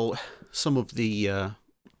versions, well, some of the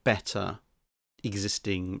better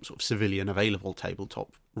existing sort of civilian available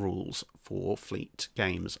tabletop rules for fleet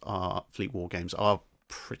war games are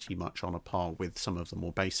pretty much on a par with some of the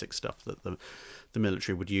more basic stuff that the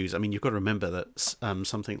military would use. I mean, you've got to remember that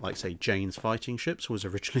something like, say, Jane's fighting ships was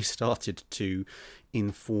originally started to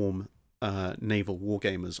inform naval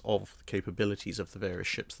wargamers of the capabilities of the various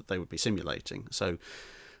ships that they would be simulating. So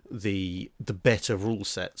the better rule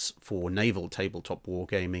sets for naval tabletop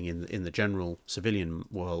wargaming in the general civilian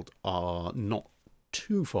world are not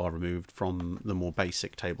too far removed from the more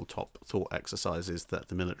basic tabletop thought exercises that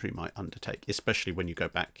the military might undertake, especially when you go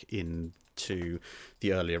back into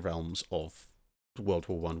the earlier realms of World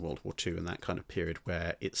War I, World War II, and that kind of period,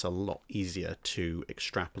 where it's a lot easier to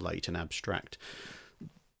extrapolate and abstract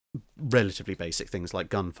relatively basic things like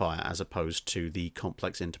gunfire, as opposed to the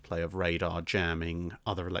complex interplay of radar, jamming,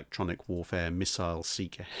 other electronic warfare, missiles,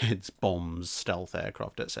 seeker heads, bombs, stealth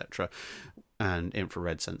aircraft, etc., and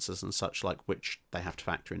infrared sensors and such like, which they have to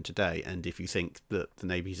factor in today. And if you think that the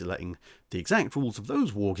navies are letting the exact rules of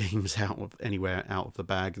those war games out of the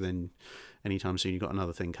bag, then anytime soon you've got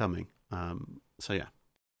another thing coming. So yeah.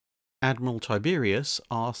 Admiral Tiberius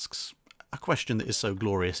asks a question that is so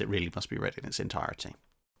glorious it really must be read in its entirety.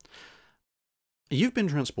 You've been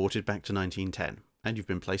transported back to 1910, and you've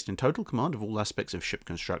been placed in total command of all aspects of ship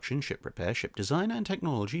construction, ship repair, ship design, and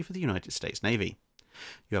technology for the United States Navy.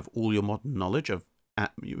 You have all your modern knowledge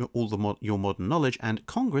and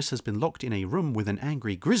Congress has been locked in a room with an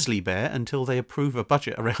angry grizzly bear until they approve a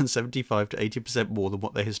budget around 75 to 80% more than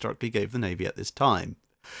what they historically gave the Navy at this time.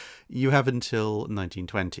 You have until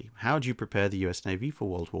 1920. How do you prepare the US Navy for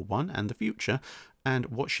World War I and the future? And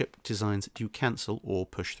what ship designs do you cancel or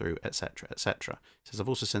push through, etc., etc.? He says, I've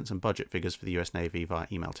also sent some budget figures for the US Navy via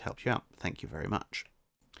email to help you out. Thank you very much.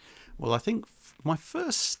 Well, I think my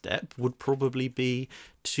first step would probably be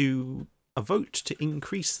to vote to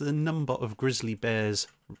increase the number of grizzly bears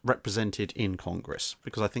represented in Congress,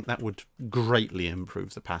 because I think that would greatly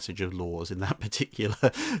improve the passage of laws in that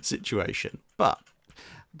particular situation. But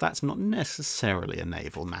that's not necessarily a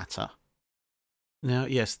naval matter. Now,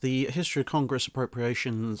 yes, the history of Congress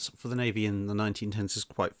appropriations for the Navy in the 1910s is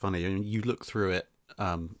quite funny. I mean, you look through it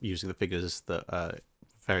using the figures that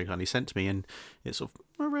very kindly sent to me, and it's sort of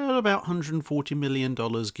around about $140 million,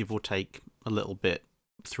 give or take a little bit,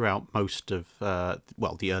 throughout most of,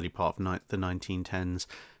 the early part of the 1910s,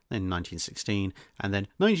 then 1916, and then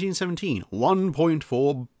 1917,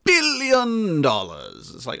 $1.4 billion.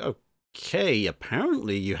 It's like, okay,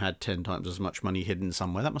 apparently you had 10 times as much money hidden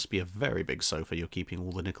somewhere. That must be a very big sofa you're keeping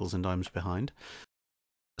all the nickels and dimes behind.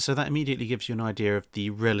 So that immediately gives you an idea of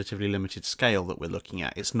the relatively limited scale that we're looking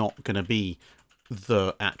at. It's not going to be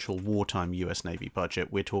the actual wartime US Navy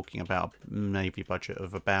budget. We're talking about a Navy budget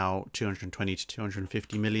of about $220 to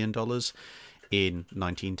 $250 million in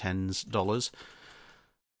 1910s dollars.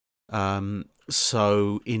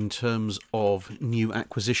 So in terms of new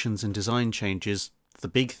acquisitions and design changes, the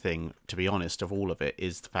big thing, to be honest, of all of it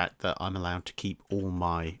is the fact that I'm allowed to keep all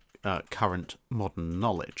my current modern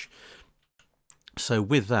knowledge. So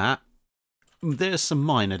with that, there's some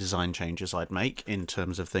minor design changes I'd make in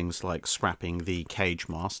terms of things like scrapping the cage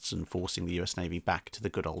masts and forcing the US Navy back to the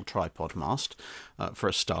good old tripod mast for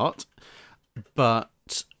a start. But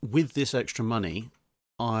with this extra money,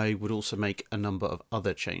 I would also make a number of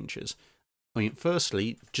other changes. I mean,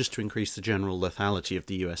 firstly, just to increase the general lethality of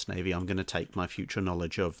the US Navy, I'm going to take my future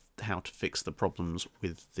knowledge of how to fix the problems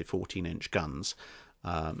with the 14-inch guns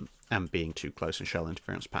and being too close and shell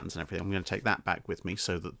interference patterns and everything. I'm going to take that back with me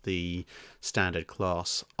so that the standard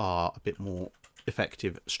class are a bit more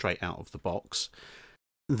effective straight out of the box.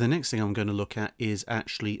 The next thing I'm going to look at is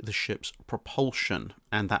actually the ship's propulsion,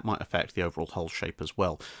 and that might affect the overall hull shape as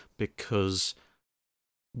well, because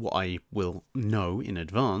what I will know in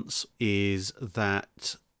advance is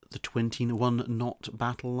that the 21 knot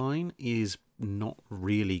battle line is not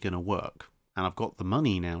really going to work, and I've got the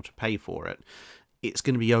money now to pay for it. It's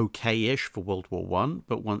going to be okay-ish for World War One,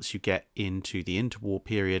 but once you get into the interwar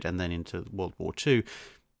period and then into World War Two,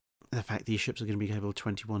 the fact these ships are going to be capable of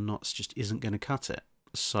 21 knots just isn't going to cut it.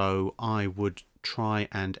 So I would try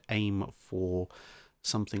and aim for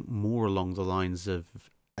something more along the lines of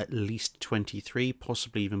at least 23,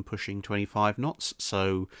 possibly even pushing 25 knots.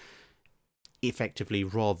 So effectively,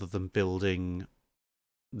 rather than building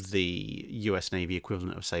the US Navy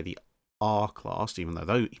equivalent of, say, the R class, even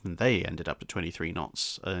they ended up at 23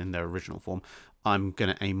 knots in their original form, I'm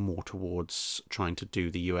going to aim more towards trying to do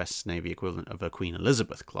the US Navy equivalent of a Queen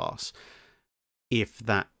Elizabeth class. If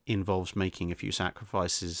that involves making a few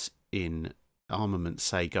sacrifices in armament,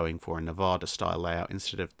 say going for a Nevada style layout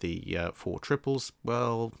instead of the 4 triples,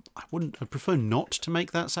 well, I'd prefer not to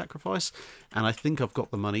make that sacrifice, and I think I've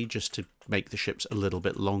got the money just to make the ships a little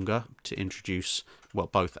bit longer to introduce, well,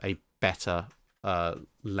 both a better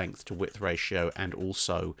length to width ratio and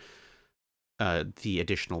also the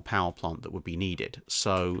additional power plant that would be needed.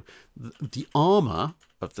 So the armor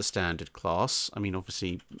of the standard class, I mean,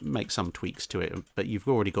 obviously make some tweaks to it, but you've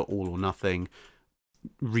already got all or nothing,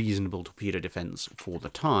 reasonable torpedo defense for the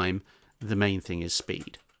time. The main thing is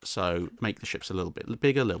speed. So make the ships a little bit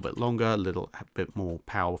bigger, a little bit longer, a little bit more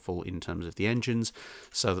powerful in terms of the engines,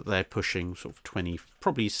 so that they're pushing sort of 20,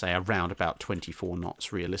 probably say around about 24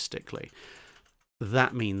 knots realistically.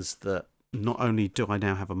 That means that not only do I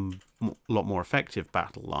now have a lot more effective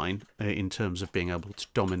battle line in terms of being able to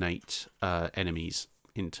dominate enemies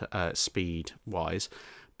into speed-wise,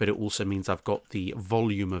 but it also means I've got the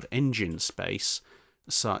volume of engine space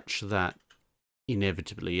such that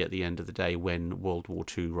inevitably at the end of the day, when World War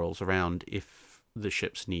II rolls around, if the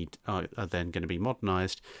ships are then going to be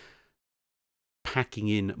modernised, packing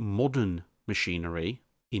in modern machinery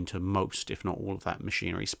into most, if not all, of that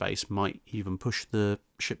machinery space might even push the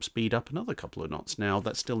ship speed up another couple of knots. Now,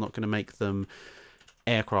 that's still not going to make them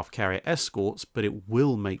aircraft carrier escorts, but it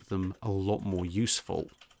will make them a lot more useful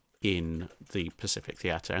in the Pacific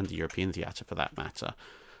theatre and the European theatre for that matter,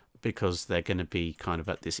 because they're going to be kind of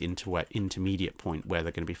at this intermediate point where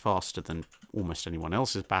they're going to be faster than almost anyone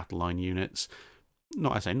else's battle line units.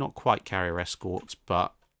 Not quite carrier escorts,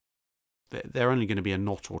 but they're only going to be a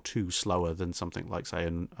knot or two slower than something like, say,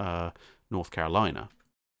 North Carolina.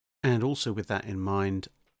 And also with that in mind,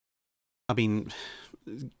 I mean,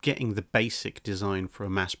 getting the basic design for a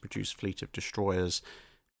mass-produced fleet of destroyers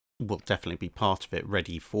will definitely be part of it,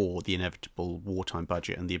 ready for the inevitable wartime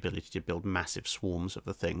budget and the ability to build massive swarms of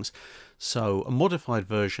the things. So a modified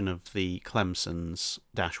version of the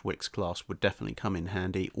Clemson's-Wicks class would definitely come in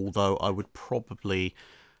handy, although I would probably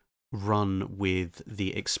run with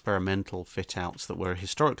the experimental fit-outs that were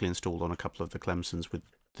historically installed on a couple of the Clemsons with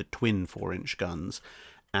the twin 4-inch guns,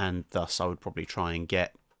 and thus I would probably try and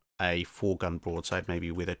get a 4-gun broadside,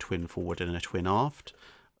 maybe with a twin forward and a twin aft,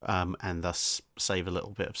 and thus save a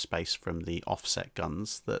little bit of space from the offset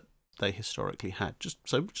guns that they historically had.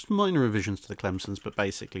 Just minor revisions to the Clemsons, but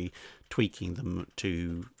basically tweaking them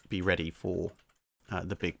to be ready for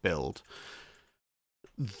the big build.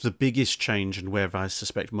 The biggest change, and where I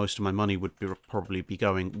suspect most of my money would probably be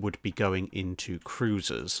going into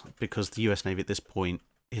cruisers, because the US Navy at this point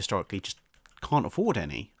historically just can't afford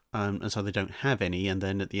any, and so they don't have any. And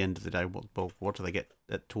then at the end of the day, what do they get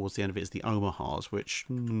towards the end of it is the Omahas, which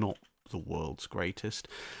not the world's greatest.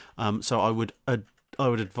 So I would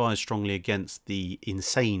advise strongly against the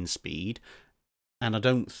insane speed. And I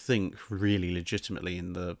don't think really legitimately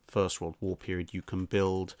in the First World War period you can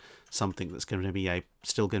build something that's going to be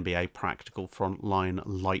still going to be a practical frontline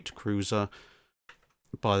light cruiser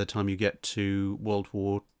by the time you get to World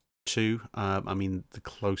War II. I mean, the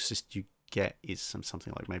closest you get is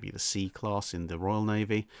something like maybe the C class in the Royal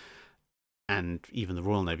Navy, and even the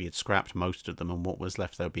Royal Navy had scrapped most of them, and what was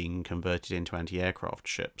left, they were being converted into anti-aircraft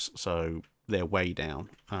ships, so they're way down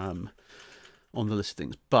on the list of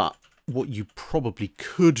things. But what you probably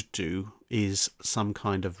could do is some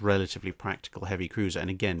kind of relatively practical heavy cruiser. And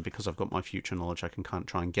again, because I've got my future knowledge, I can kind of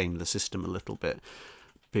try and game the system a little bit.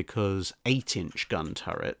 Because 8-inch gun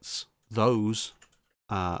turrets, those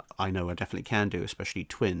I know I definitely can do, especially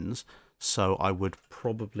twins. So I would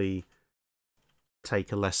probably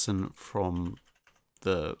take a lesson from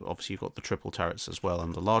obviously you've got the triple turrets as well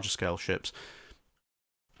and the larger scale ships.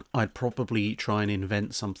 I'd probably try and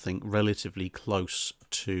invent something relatively close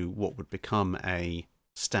to what would become a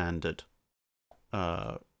standard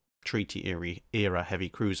treaty era heavy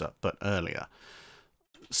cruiser, but earlier.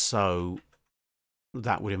 So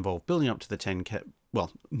that would involve building up to the 10k,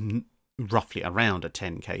 well, roughly around a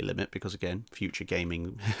 10k limit, because again, future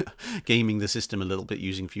gaming, gaming the system a little bit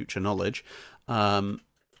using future knowledge. And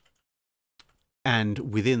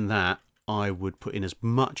within that, I would put in as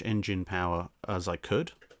much engine power as I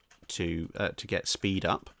could to get speed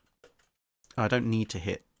up. I don't need to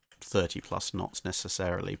hit 30 plus knots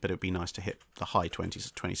necessarily, but it'd be nice to hit the high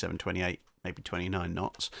 20s, 27, 28, maybe 29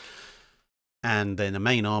 knots. And then a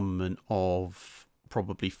main armament of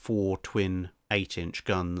probably 4 twin 8-inch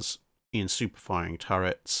guns in super firing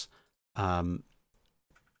turrets.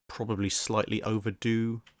 Probably slightly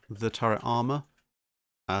overdo the turret armor,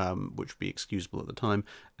 which would be excusable at the time,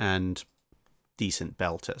 and decent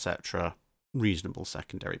belt, etc. Reasonable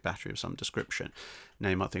secondary battery of some description. Now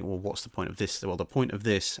you might think, well, what's the point of this? Well, the point of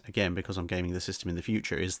this, again, because I'm gaming the system in the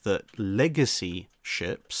future, is that legacy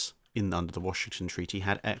ships under the Washington Treaty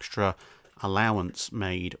had extra allowance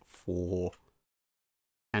made for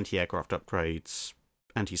anti-aircraft upgrades,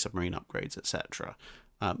 anti-submarine upgrades, etc.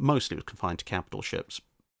 Mostly it was confined to capital ships,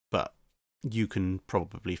 but you can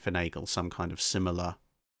probably finagle some kind of similar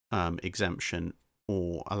exemption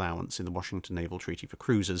or allowance in the Washington Naval Treaty for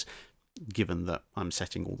cruisers, given that I'm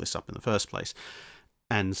setting all this up in the first place.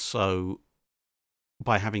 And so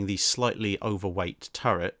by having these slightly overweight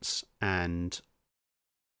turrets and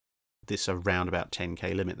this around about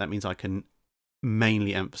 10k limit, that means I can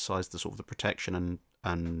mainly emphasize the sort of the protection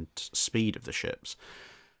and speed of the ships.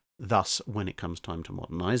 Thus, when it comes time to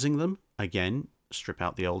modernizing them, again, strip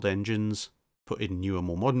out the old engines, put in newer,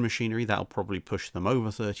 more modern machinery. That'll probably push them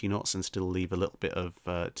over 30 knots and still leave a little bit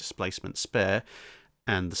of displacement spare.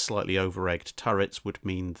 And the slightly over-egged turrets would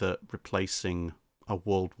mean that replacing a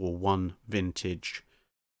World War I vintage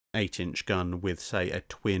 8-inch gun with, say, a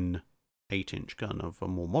twin 8-inch gun of a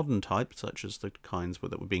more modern type, such as the kinds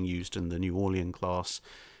that were being used in the New Orleans class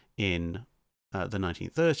in the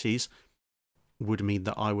 1930s, would mean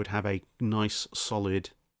that I would have a nice, solid,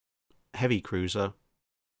 heavy cruiser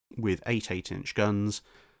with 8 8-inch guns,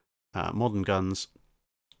 modern guns,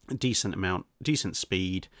 decent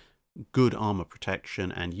speed, good armor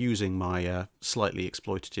protection, and using my slightly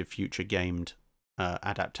exploitative future gamed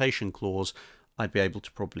adaptation clause, I'd be able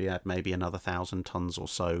to probably add maybe another 1,000 tons or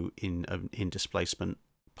so in displacement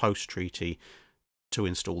post-treaty to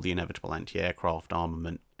install the inevitable anti-aircraft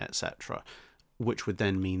armament, etc. Which would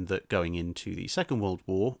then mean that going into the Second World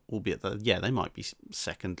War, albeit that, yeah, they might be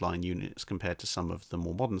second-line units compared to some of the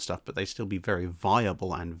more modern stuff, but they'd still be very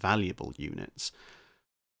viable and valuable units,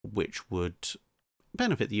 which would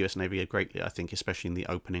benefit the US Navy greatly, I think, especially in the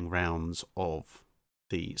opening rounds of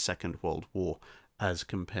the Second World War, as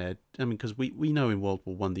compared, I mean, because we know in World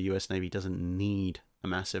War I the US Navy doesn't need a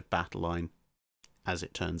massive battle line, as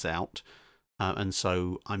it turns out, and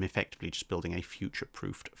so I'm effectively just building a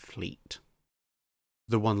future-proofed fleet.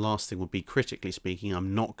 The one last thing would be, critically speaking,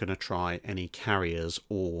 I'm not going to try any carriers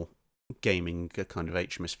or gaming a kind of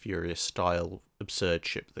HMS Furious style absurd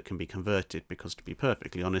ship that can be converted, because to be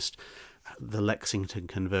perfectly honest, the Lexington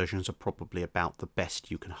conversions are probably about the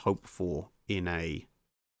best you can hope for in a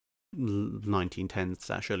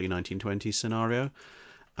 1910s/early 1920s scenario,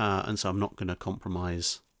 and so I'm not going to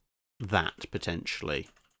compromise that potentially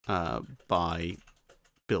by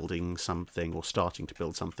building something or starting to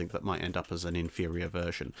build something that might end up as an inferior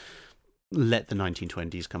version. Let the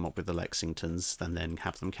 1920s come up with the Lexingtons and then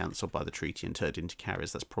have them cancelled by the treaty and turned into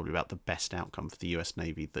carriers. That's probably about the best outcome for the US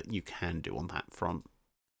Navy that you can do on that front.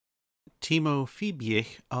 Timo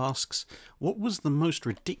Fibiech asks, what was the most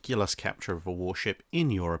ridiculous capture of a warship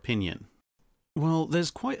in your opinion? Well, there's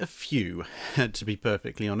quite a few, to be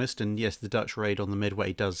perfectly honest, and yes, the Dutch raid on the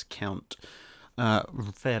Midway does count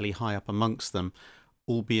fairly high up amongst them,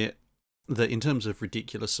 albeit that in terms of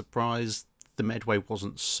ridiculous surprise, the Medway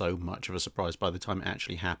wasn't so much of a surprise by the time it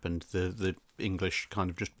actually happened. The English kind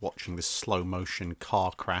of just watching this slow-motion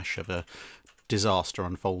car crash of a disaster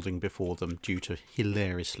unfolding before them due to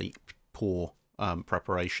hilariously poor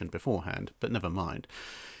preparation beforehand, but never mind.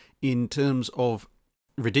 In terms of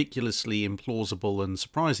ridiculously implausible and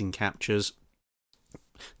surprising captures,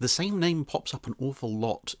 the same name pops up an awful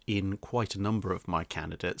lot in quite a number of my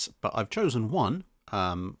candidates, but I've chosen one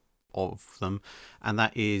of them, and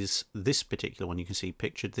that is this particular one you can see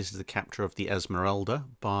pictured. This is the capture of the Esmeralda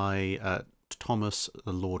by Thomas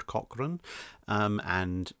Lord Cochrane,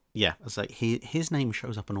 and yeah, as I say, his name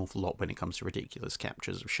shows up an awful lot when it comes to ridiculous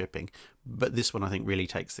captures of shipping, but this one I think really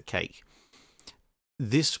takes the cake.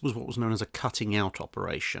 This was what was known as a cutting out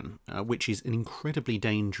operation, which is an incredibly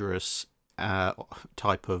dangerous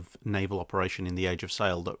type of naval operation in the Age of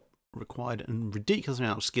Sail that required a ridiculous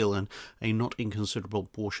amount of skill and a not inconsiderable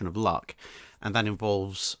portion of luck, and that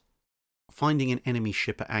involves finding an enemy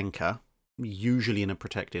ship at anchor, usually in a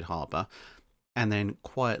protected harbour, and then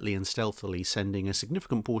quietly and stealthily sending a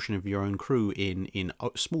significant portion of your own crew in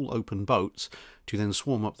small open boats to then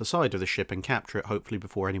swarm up the side of the ship and capture it, hopefully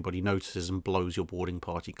before anybody notices and blows your boarding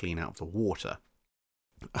party clean out of the water.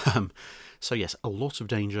 So yes, a lot of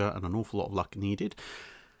danger and an awful lot of luck needed.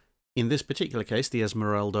 In this particular case, the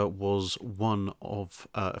Esmeralda was one of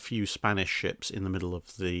a few Spanish ships in the middle of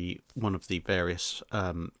one of the various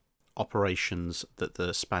operations that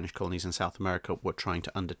the Spanish colonies in South America were trying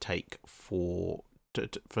to undertake for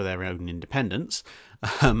their own independence,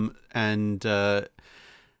 and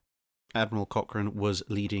Admiral Cochrane was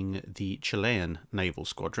leading the Chilean naval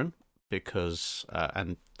squadron, because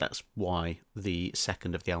and that's why the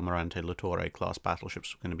second of the Almirante Latorre class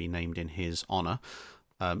battleships were going to be named in his honour,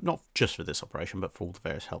 not just for this operation but for all the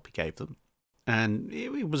various help he gave them. And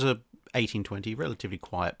it was a 1820 relatively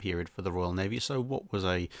quiet period for the Royal Navy, so what was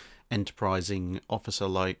a enterprising officer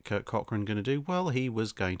like Cochrane going to do? Well, he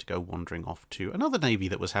was going to go wandering off to another navy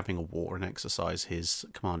that was having a war and exercise his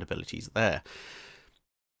command abilities there.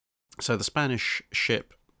 So the Spanish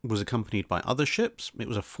ship was accompanied by other ships. It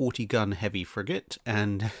was a 40-gun heavy frigate,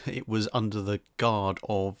 and it was under the guard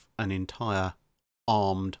of an entire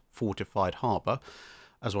armed, fortified harbour,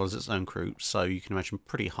 as well as its own crew, so you can imagine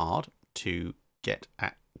pretty hard to get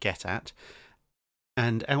at.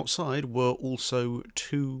 And outside were also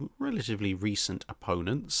two relatively recent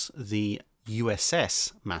opponents, the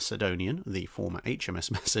USS Macedonian, the former HMS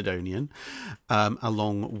Macedonian,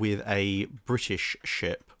 along with a British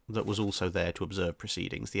ship that was also there to observe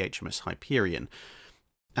proceedings, the HMS Hyperion,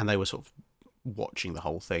 and they were sort of watching the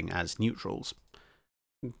whole thing as neutrals.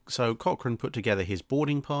 So Cochrane put together his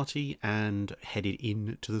boarding party and headed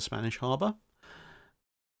into the Spanish harbour,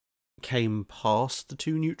 came past the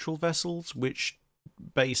two neutral vessels, which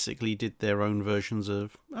basically did their own versions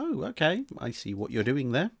of, oh, okay, I see what you're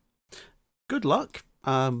doing there. Good luck.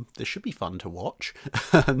 This should be fun to watch.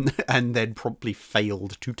 And then promptly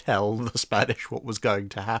failed to tell the Spanish what was going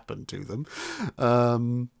to happen to them.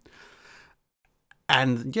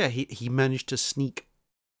 And yeah, he managed to sneak,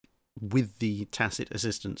 with the tacit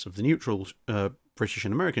assistance of the neutral British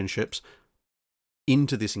and American ships,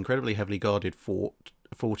 into this incredibly heavily guarded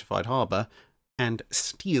fortified harbour and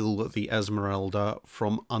steal the Esmeralda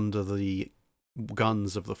from under the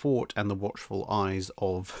guns of the fort and the watchful eyes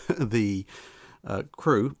of the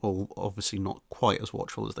crew, or obviously not quite as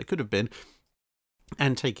watchful as they could have been,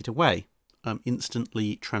 and take it away,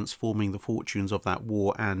 instantly transforming the fortunes of that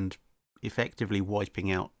war and effectively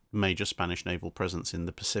wiping out major Spanish naval presence in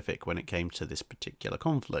the Pacific when it came to this particular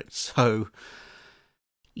conflict. So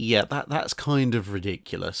yeah, that's kind of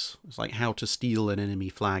ridiculous. It's like how to steal an enemy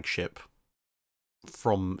flagship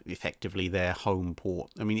from effectively their home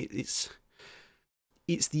port. I mean, it's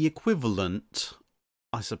the equivalent,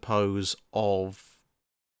 I suppose, of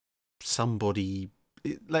somebody,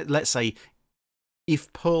 let's say,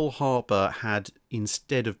 if Pearl Harbor had,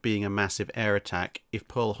 instead of being a massive air attack, if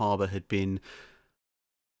Pearl Harbor had been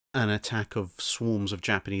an attack of swarms of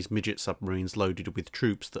Japanese midget submarines loaded with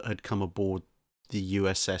troops that had come aboard the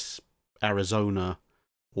USS Arizona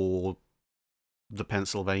or the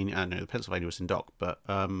Pennsylvania. No, the Pennsylvania was in dock, but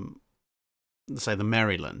let's say the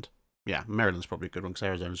Maryland. Yeah, Maryland's probably a good one because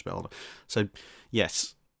Arizona's a bit older. So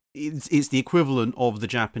yes, it's the equivalent of the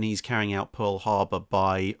Japanese carrying out Pearl Harbor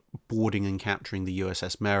by boarding and capturing the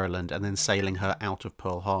USS Maryland and then sailing her out of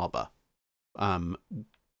Pearl Harbor.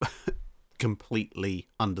 Completely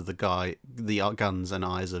under the guns and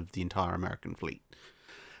eyes of the entire American fleet.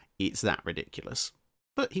 It's that ridiculous.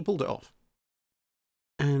 But he pulled it off.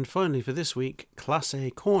 And finally for this week,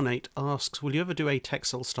 Classe Cornate asks, will you ever do a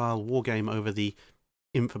Texel-style wargame over the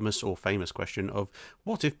infamous or famous question of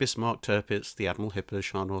what if Bismarck, Tirpitz, the Admiral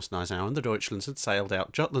Hippers, Scharnhorst, Gneisenau and the Deutschlands had sailed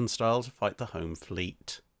out Jutland-style to fight the home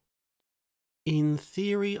fleet? In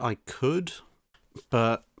theory, I could,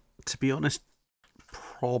 but to be honest,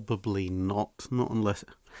 probably not.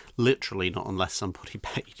 Literally not unless somebody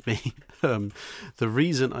paid me. The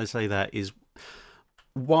reason I say that is,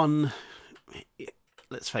 one,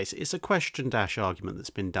 let's face it, it's a question-argument that's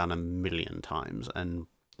been done a million times, and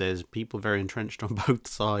there's people very entrenched on both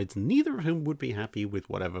sides, neither of whom would be happy with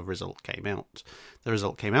whatever result came out. The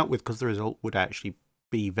result came out with, because the result would actually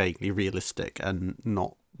be vaguely realistic and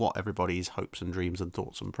not what everybody's hopes and dreams and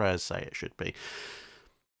thoughts and prayers say it should be.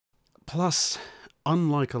 Plus,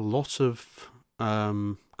 unlike a lot of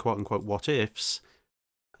quote-unquote what-ifs,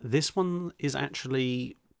 this one is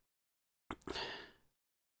actually...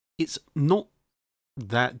 it's not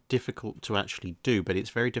that difficult to actually do, but it's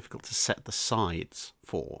very difficult to set the sides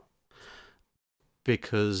for.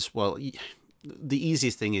 Because, well, the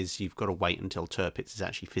easiest thing is you've got to wait until Tirpitz is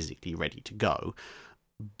actually physically ready to go.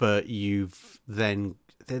 But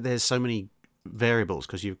there's so many variables,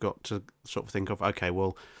 because you've got to sort of think of, okay,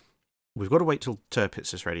 well, we've got to wait till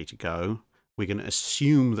Tirpitz is ready to go. We're going to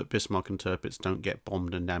assume that Bismarck and Tirpitz don't get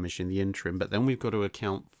bombed and damaged in the interim, but then we've got to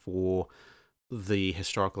account for the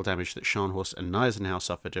historical damage that Scharnhorst and Gneisenau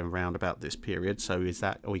suffered around about this period. So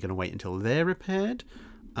are we going to wait until they're repaired?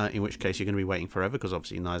 In which case you're going to be waiting forever, because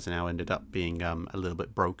obviously Gneisenau ended up being a little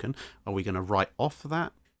bit broken. Are we going to write off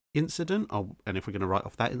that incident? And if we're going to write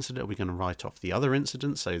off that incident, are we going to write off the other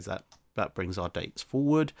incident? So that brings our dates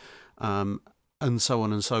forward, and so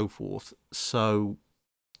on and so forth. So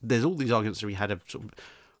there's all these arguments that we had of sort of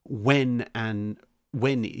when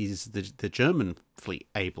is the German fleet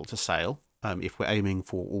able to sail, if we're aiming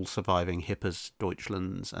for all surviving Hippers,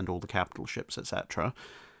 Deutschlands, and all the capital ships, etc.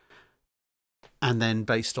 And then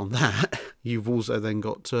based on that, you've also then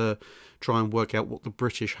got to try and work out what the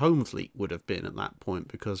British home fleet would have been at that point,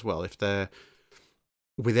 because, well, if they're,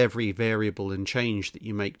 with every variable and change that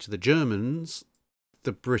you make to the Germans,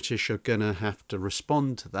 the British are going to have to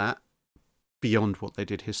respond to that beyond what they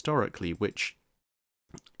did historically, which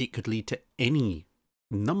it could lead to any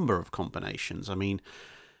number of combinations. I mean,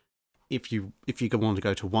 if you want to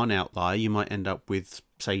go to one outlier, you might end up with,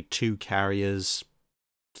 say, 2 carriers,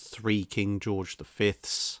 3 King George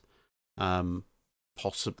V's,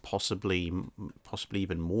 possibly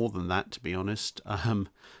even more than that, to be honest.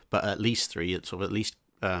 But at least 3. It's sort of at least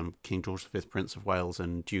King George V, Prince of Wales,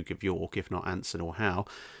 and Duke of York, if not Anson or Howe.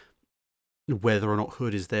 Whether or not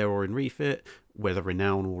Hood is there or in refit, whether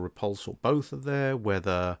Renown or Repulse or both are there,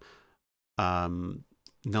 whether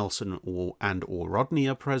Nelson or Rodney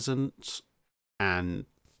are present, and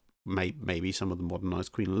maybe some of the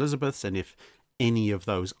modernised Queen Elizabeths, and if any of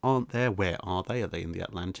those aren't there, where are they? Are they in the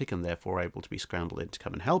Atlantic and therefore able to be scrambled in to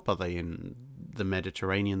come and help? Are they in the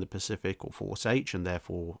Mediterranean, the Pacific, or Force H, and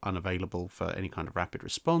therefore unavailable for any kind of rapid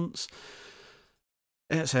response?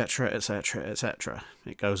 Etc., etc., etc.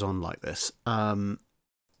 It goes on like this. And,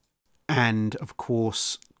 of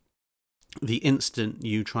course, the instant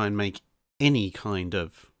you try and make any kind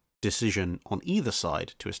of decision on either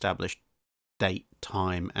side to establish date,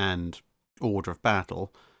 time, and order of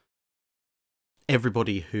battle,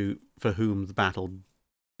 everybody for whom the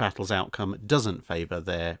battle's outcome doesn't favour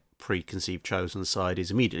their preconceived chosen side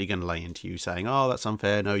is immediately going to lay into you saying, oh, that's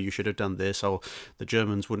unfair, no, you should have done this, or the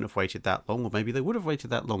Germans wouldn't have waited that long, or maybe they would have waited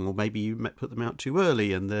that long, or maybe you put them out too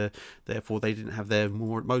early and therefore they didn't have their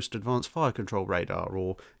most advanced fire control radar,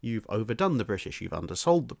 or you've overdone the British, you've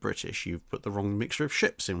undersold the British, you've put the wrong mixture of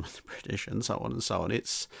ships in with the British, and so on and so on.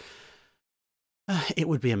 It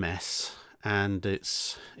would be a mess, and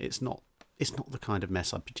it's not the kind of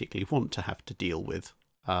mess I particularly want to have to deal with.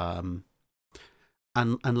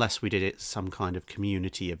 Unless we did it some kind of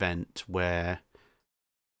community event where,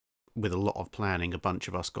 with a lot of planning, a bunch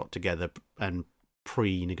of us got together and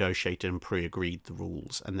pre-negotiated and pre-agreed the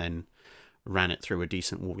rules, and then ran it through a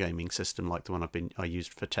decent wargaming system like the one I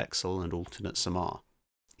used for Texel and alternate Samar.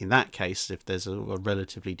 In that case, if there's a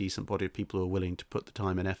relatively decent body of people who are willing to put the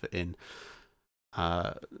time and effort in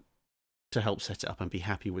to help set it up and be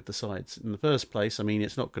happy with the sides in the first place, I mean,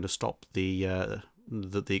 it's not going to stop the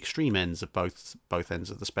extreme ends of both ends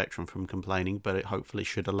of the spectrum from complaining, but it hopefully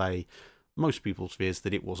should allay most people's fears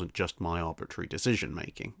that it wasn't just my arbitrary decision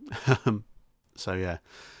making. So yeah,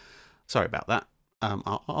 sorry about that.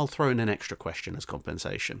 I'll throw in an extra question as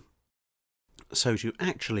compensation. So to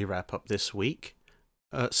actually wrap up this week,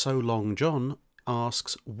 So Long John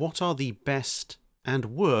asks, what are the best and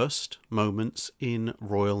worst moments in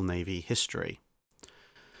Royal Navy history?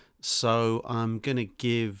 So I'm going to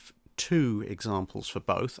give 2 examples for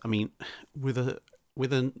both. I mean, with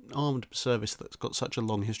an armed service that's got such a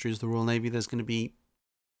long history as the Royal Navy, there's going to be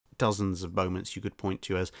dozens of moments you could point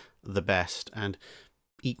to as the best, and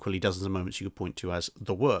equally dozens of moments you could point to as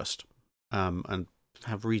the worst, and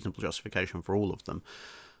have reasonable justification for all of them.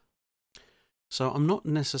 So I'm not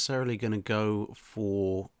necessarily going to go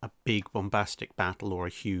for a big bombastic battle or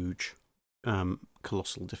a huge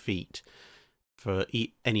colossal defeat for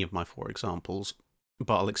any of my 4 examples,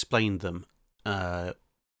 but I'll explain them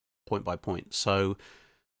point by point. So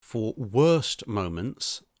for worst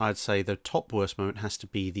moments, I'd say the top worst moment has to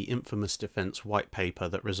be the infamous defence white paper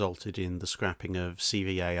that resulted in the scrapping of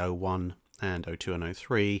CVA 01 and 02 and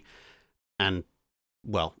 03, and,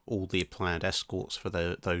 well, all the planned escorts for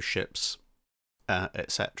those ships,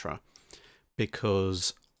 etc.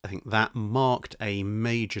 Because I think that marked a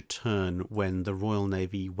major turn when the Royal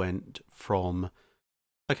Navy went from,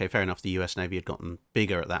 okay, fair enough, the US Navy had gotten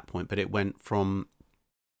bigger at that point, but it went from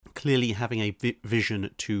clearly having a vision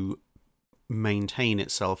to maintain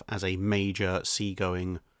itself as a major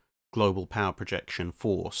seagoing global power projection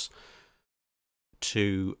force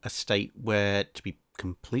to a state where, to be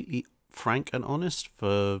completely frank and honest,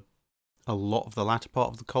 for a lot of the latter part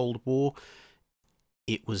of the Cold War,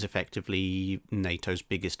 it was effectively NATO's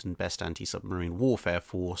biggest and best anti-submarine warfare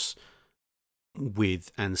force,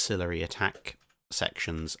 with ancillary attack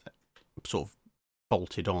sections sort of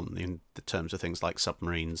bolted on in the terms of things like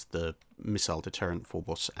submarines, the missile deterrent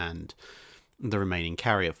force, and the remaining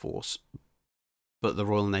carrier force. But the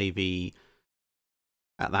Royal Navy,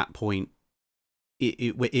 at that point,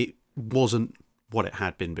 it wasn't what it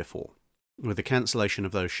had been before. With the cancellation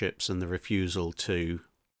of those ships and the refusal to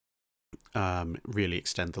really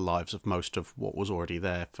extend the lives of most of what was already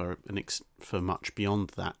there for much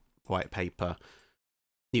beyond that white paper,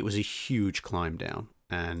 it was a huge climb down,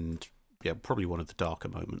 and yeah, probably one of the darker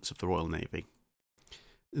moments of the Royal Navy.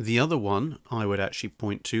 The other one I would actually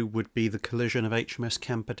point to would be the collision of HMS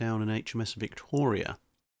Camperdown and HMS Victoria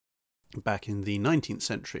back in the 19th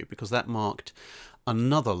century, because that marked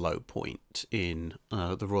another low point in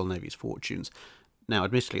the Royal Navy's fortunes. Now,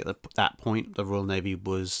 admittedly, at that point, the Royal Navy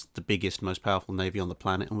was the biggest, most powerful navy on the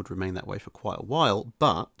planet and would remain that way for quite a while,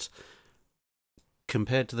 but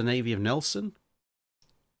compared to the Navy of Nelson,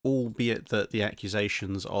 albeit that the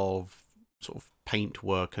accusations of sort of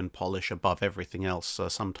paintwork and polish above everything else are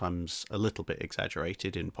sometimes a little bit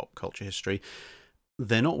exaggerated in pop culture history,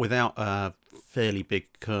 they're not without a fairly big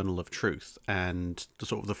kernel of truth, and the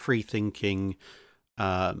sort of the free-thinking,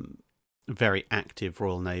 very active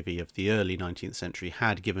Royal Navy of the early 19th century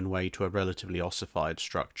had given way to a relatively ossified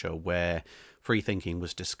structure where free thinking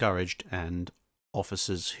was discouraged, and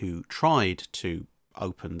officers who tried to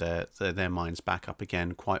open their minds back up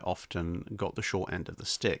again quite often got the short end of the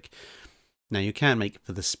stick. Now, you can make,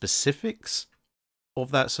 for the specifics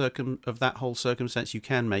of that whole circumstance, you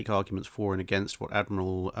can make arguments for and against what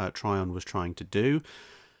Admiral Tryon was trying to do.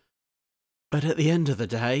 But at the end of the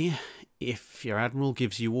day, if your admiral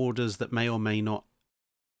gives you orders that may or may not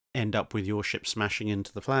end up with your ship smashing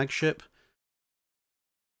into the flagship,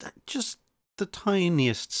 just the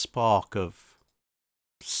tiniest spark of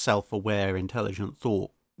self-aware, intelligent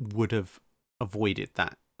thought would have avoided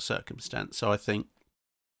that circumstance. So I think,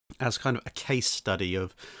 as kind of a case study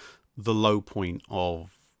of the low point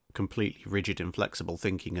of completely rigid, inflexible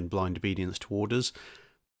thinking and blind obedience to orders,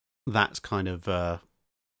 that's kind of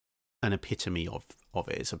an epitome of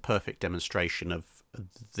it. It's a perfect demonstration of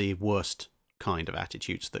the worst kind of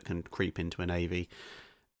attitudes that can creep into a navy,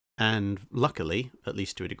 and luckily, at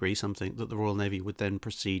least to a degree, something that the Royal Navy would then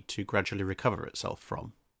proceed to gradually recover itself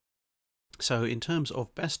from. So in terms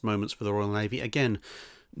of best moments for the Royal Navy, again,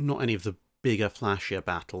 not any of the bigger, flashier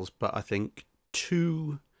battles, but I think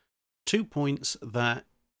two points that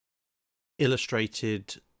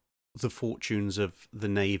illustrated the fortunes of the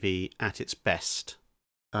Navy at its best,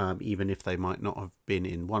 even if they might not have been,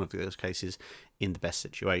 in one of those cases, in the best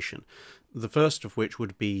situation. The first of which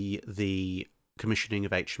would be the commissioning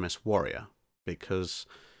of HMS Warrior, because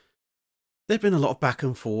there'd been a lot of back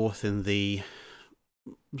and forth in the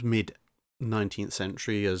mid-19th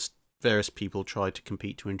century as various people tried to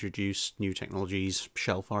compete to introduce new technologies,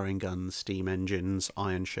 shell-firing guns, steam engines,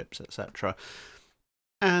 iron ships, etc.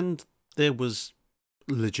 And there was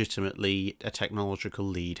legitimately a technological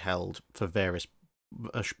lead held for various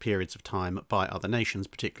periods of time by other nations,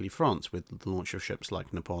 particularly France, with the launch of ships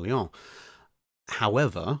like Napoleon.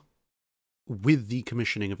 However, with the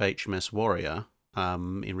commissioning of HMS Warrior,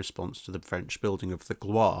 in response to the French building of the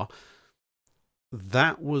Gloire,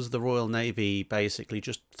 that was the Royal Navy basically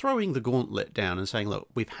just throwing the gauntlet down and saying, look,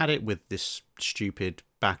 we've had it with this stupid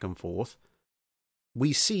back and forth.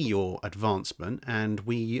 We see your advancement and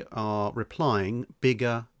we are replying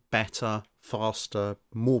bigger, better, faster,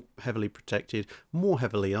 more heavily protected, more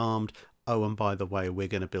heavily armed. Oh, and by the way, we're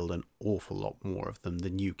going to build an awful lot more of them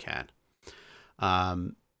than you can.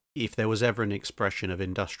 If there was ever an expression of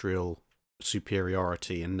industrial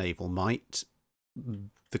superiority and naval might,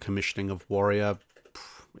 the commissioning of Warrior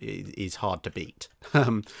is hard to beat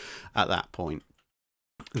at that point.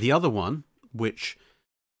 The other one, which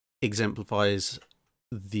exemplifies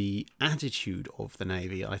the attitude of the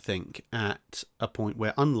Navy, I think, at a point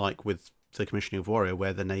where, unlike with the commissioning of Warrior,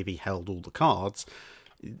 where the Navy held all the cards,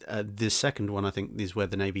 this second one, I think, is where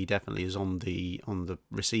the Navy definitely is on the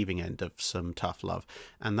receiving end of some tough love,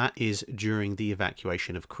 and that is during the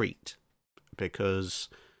evacuation of Crete, because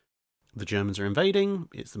the Germans are invading.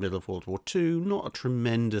 It's the middle of World War II. Not a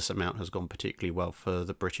tremendous amount has gone particularly well for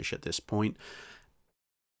the British at this point.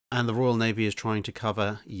 And the Royal Navy is trying to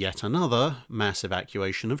cover yet another mass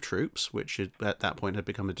evacuation of troops, which at that point had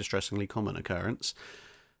become a distressingly common occurrence.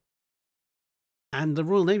 And the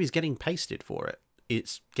Royal Navy's getting pasted for it.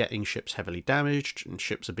 It's getting ships heavily damaged, and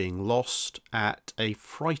ships are being lost at a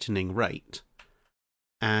frightening rate.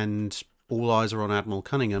 And all eyes are on Admiral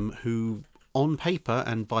Cunningham, who, on paper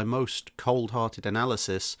and by most cold-hearted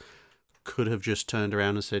analysis, could have just turned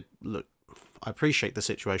around and said, look, I appreciate the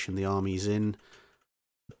situation the Army's in,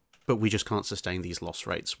 but we just can't sustain these loss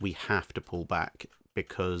rates. We have to pull back,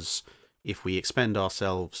 because if we expend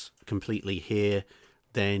ourselves completely here,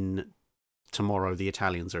 then tomorrow the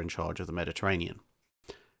Italians are in charge of the Mediterranean.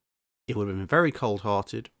 It would have been very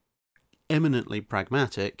cold-hearted, eminently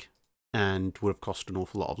pragmatic, and would have cost an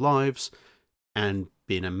awful lot of lives, and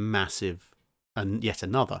been a massive, and yet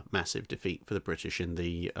another massive defeat for the British in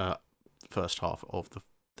the first half of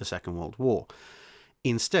the Second World War.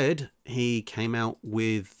 Instead, he came out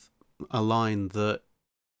with a line that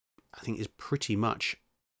I think is pretty much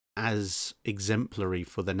as exemplary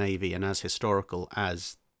for the Navy and as historical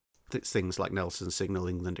as things like Nelson's signal,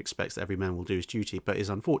 England expects that every man will do his duty, but is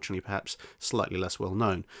unfortunately perhaps slightly less well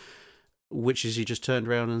known, which is he just turned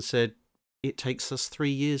around and said, it takes us 3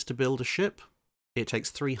 years to build a ship, it takes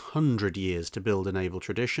 300 years to build a naval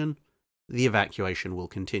tradition, the evacuation will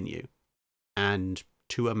continue. And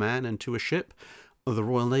to a man and to a ship, the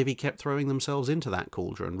Royal Navy kept throwing themselves into that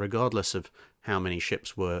cauldron, regardless of how many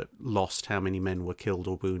ships were lost, how many men were killed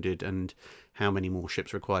or wounded, and how many more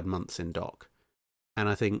ships required months in dock. And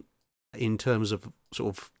I think in terms of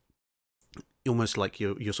sort of almost like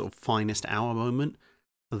your sort of finest hour moment,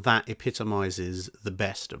 that epitomizes the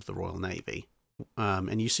best of the Royal Navy.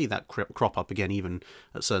 And you see that crop up again even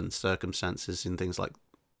at certain circumstances in things like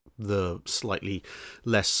the slightly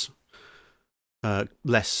less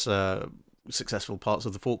successful parts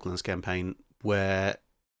of the Falklands campaign, where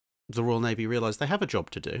the Royal Navy realised they have a job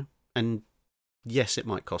to do, and yes, it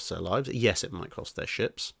might cost their lives, yes, it might cost their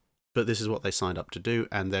ships, but this is what they signed up to do,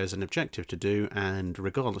 and there's an objective to do, and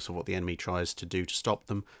regardless of what the enemy tries to do to stop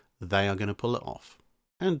them, they are going to pull it off.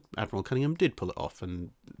 And Admiral Cunningham did pull it off,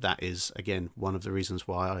 and that is, again, one of the reasons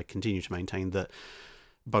why I continue to maintain that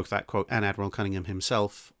both that quote and Admiral Cunningham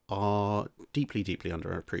himself are deeply, deeply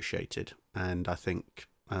underappreciated. And I think,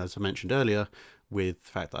 as I mentioned earlier, with the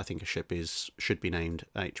fact that I think a ship should be named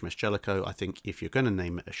HMS Jellicoe, I think if you're going to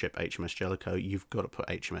name a ship HMS Jellicoe, you've got to put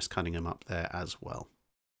HMS Cunningham up there as well.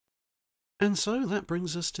 And so that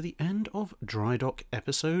brings us to the end of Drydock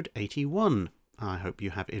episode 81. I hope you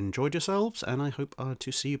have enjoyed yourselves, and I hope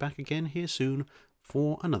to see you back again here soon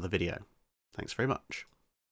for another video. Thanks very much.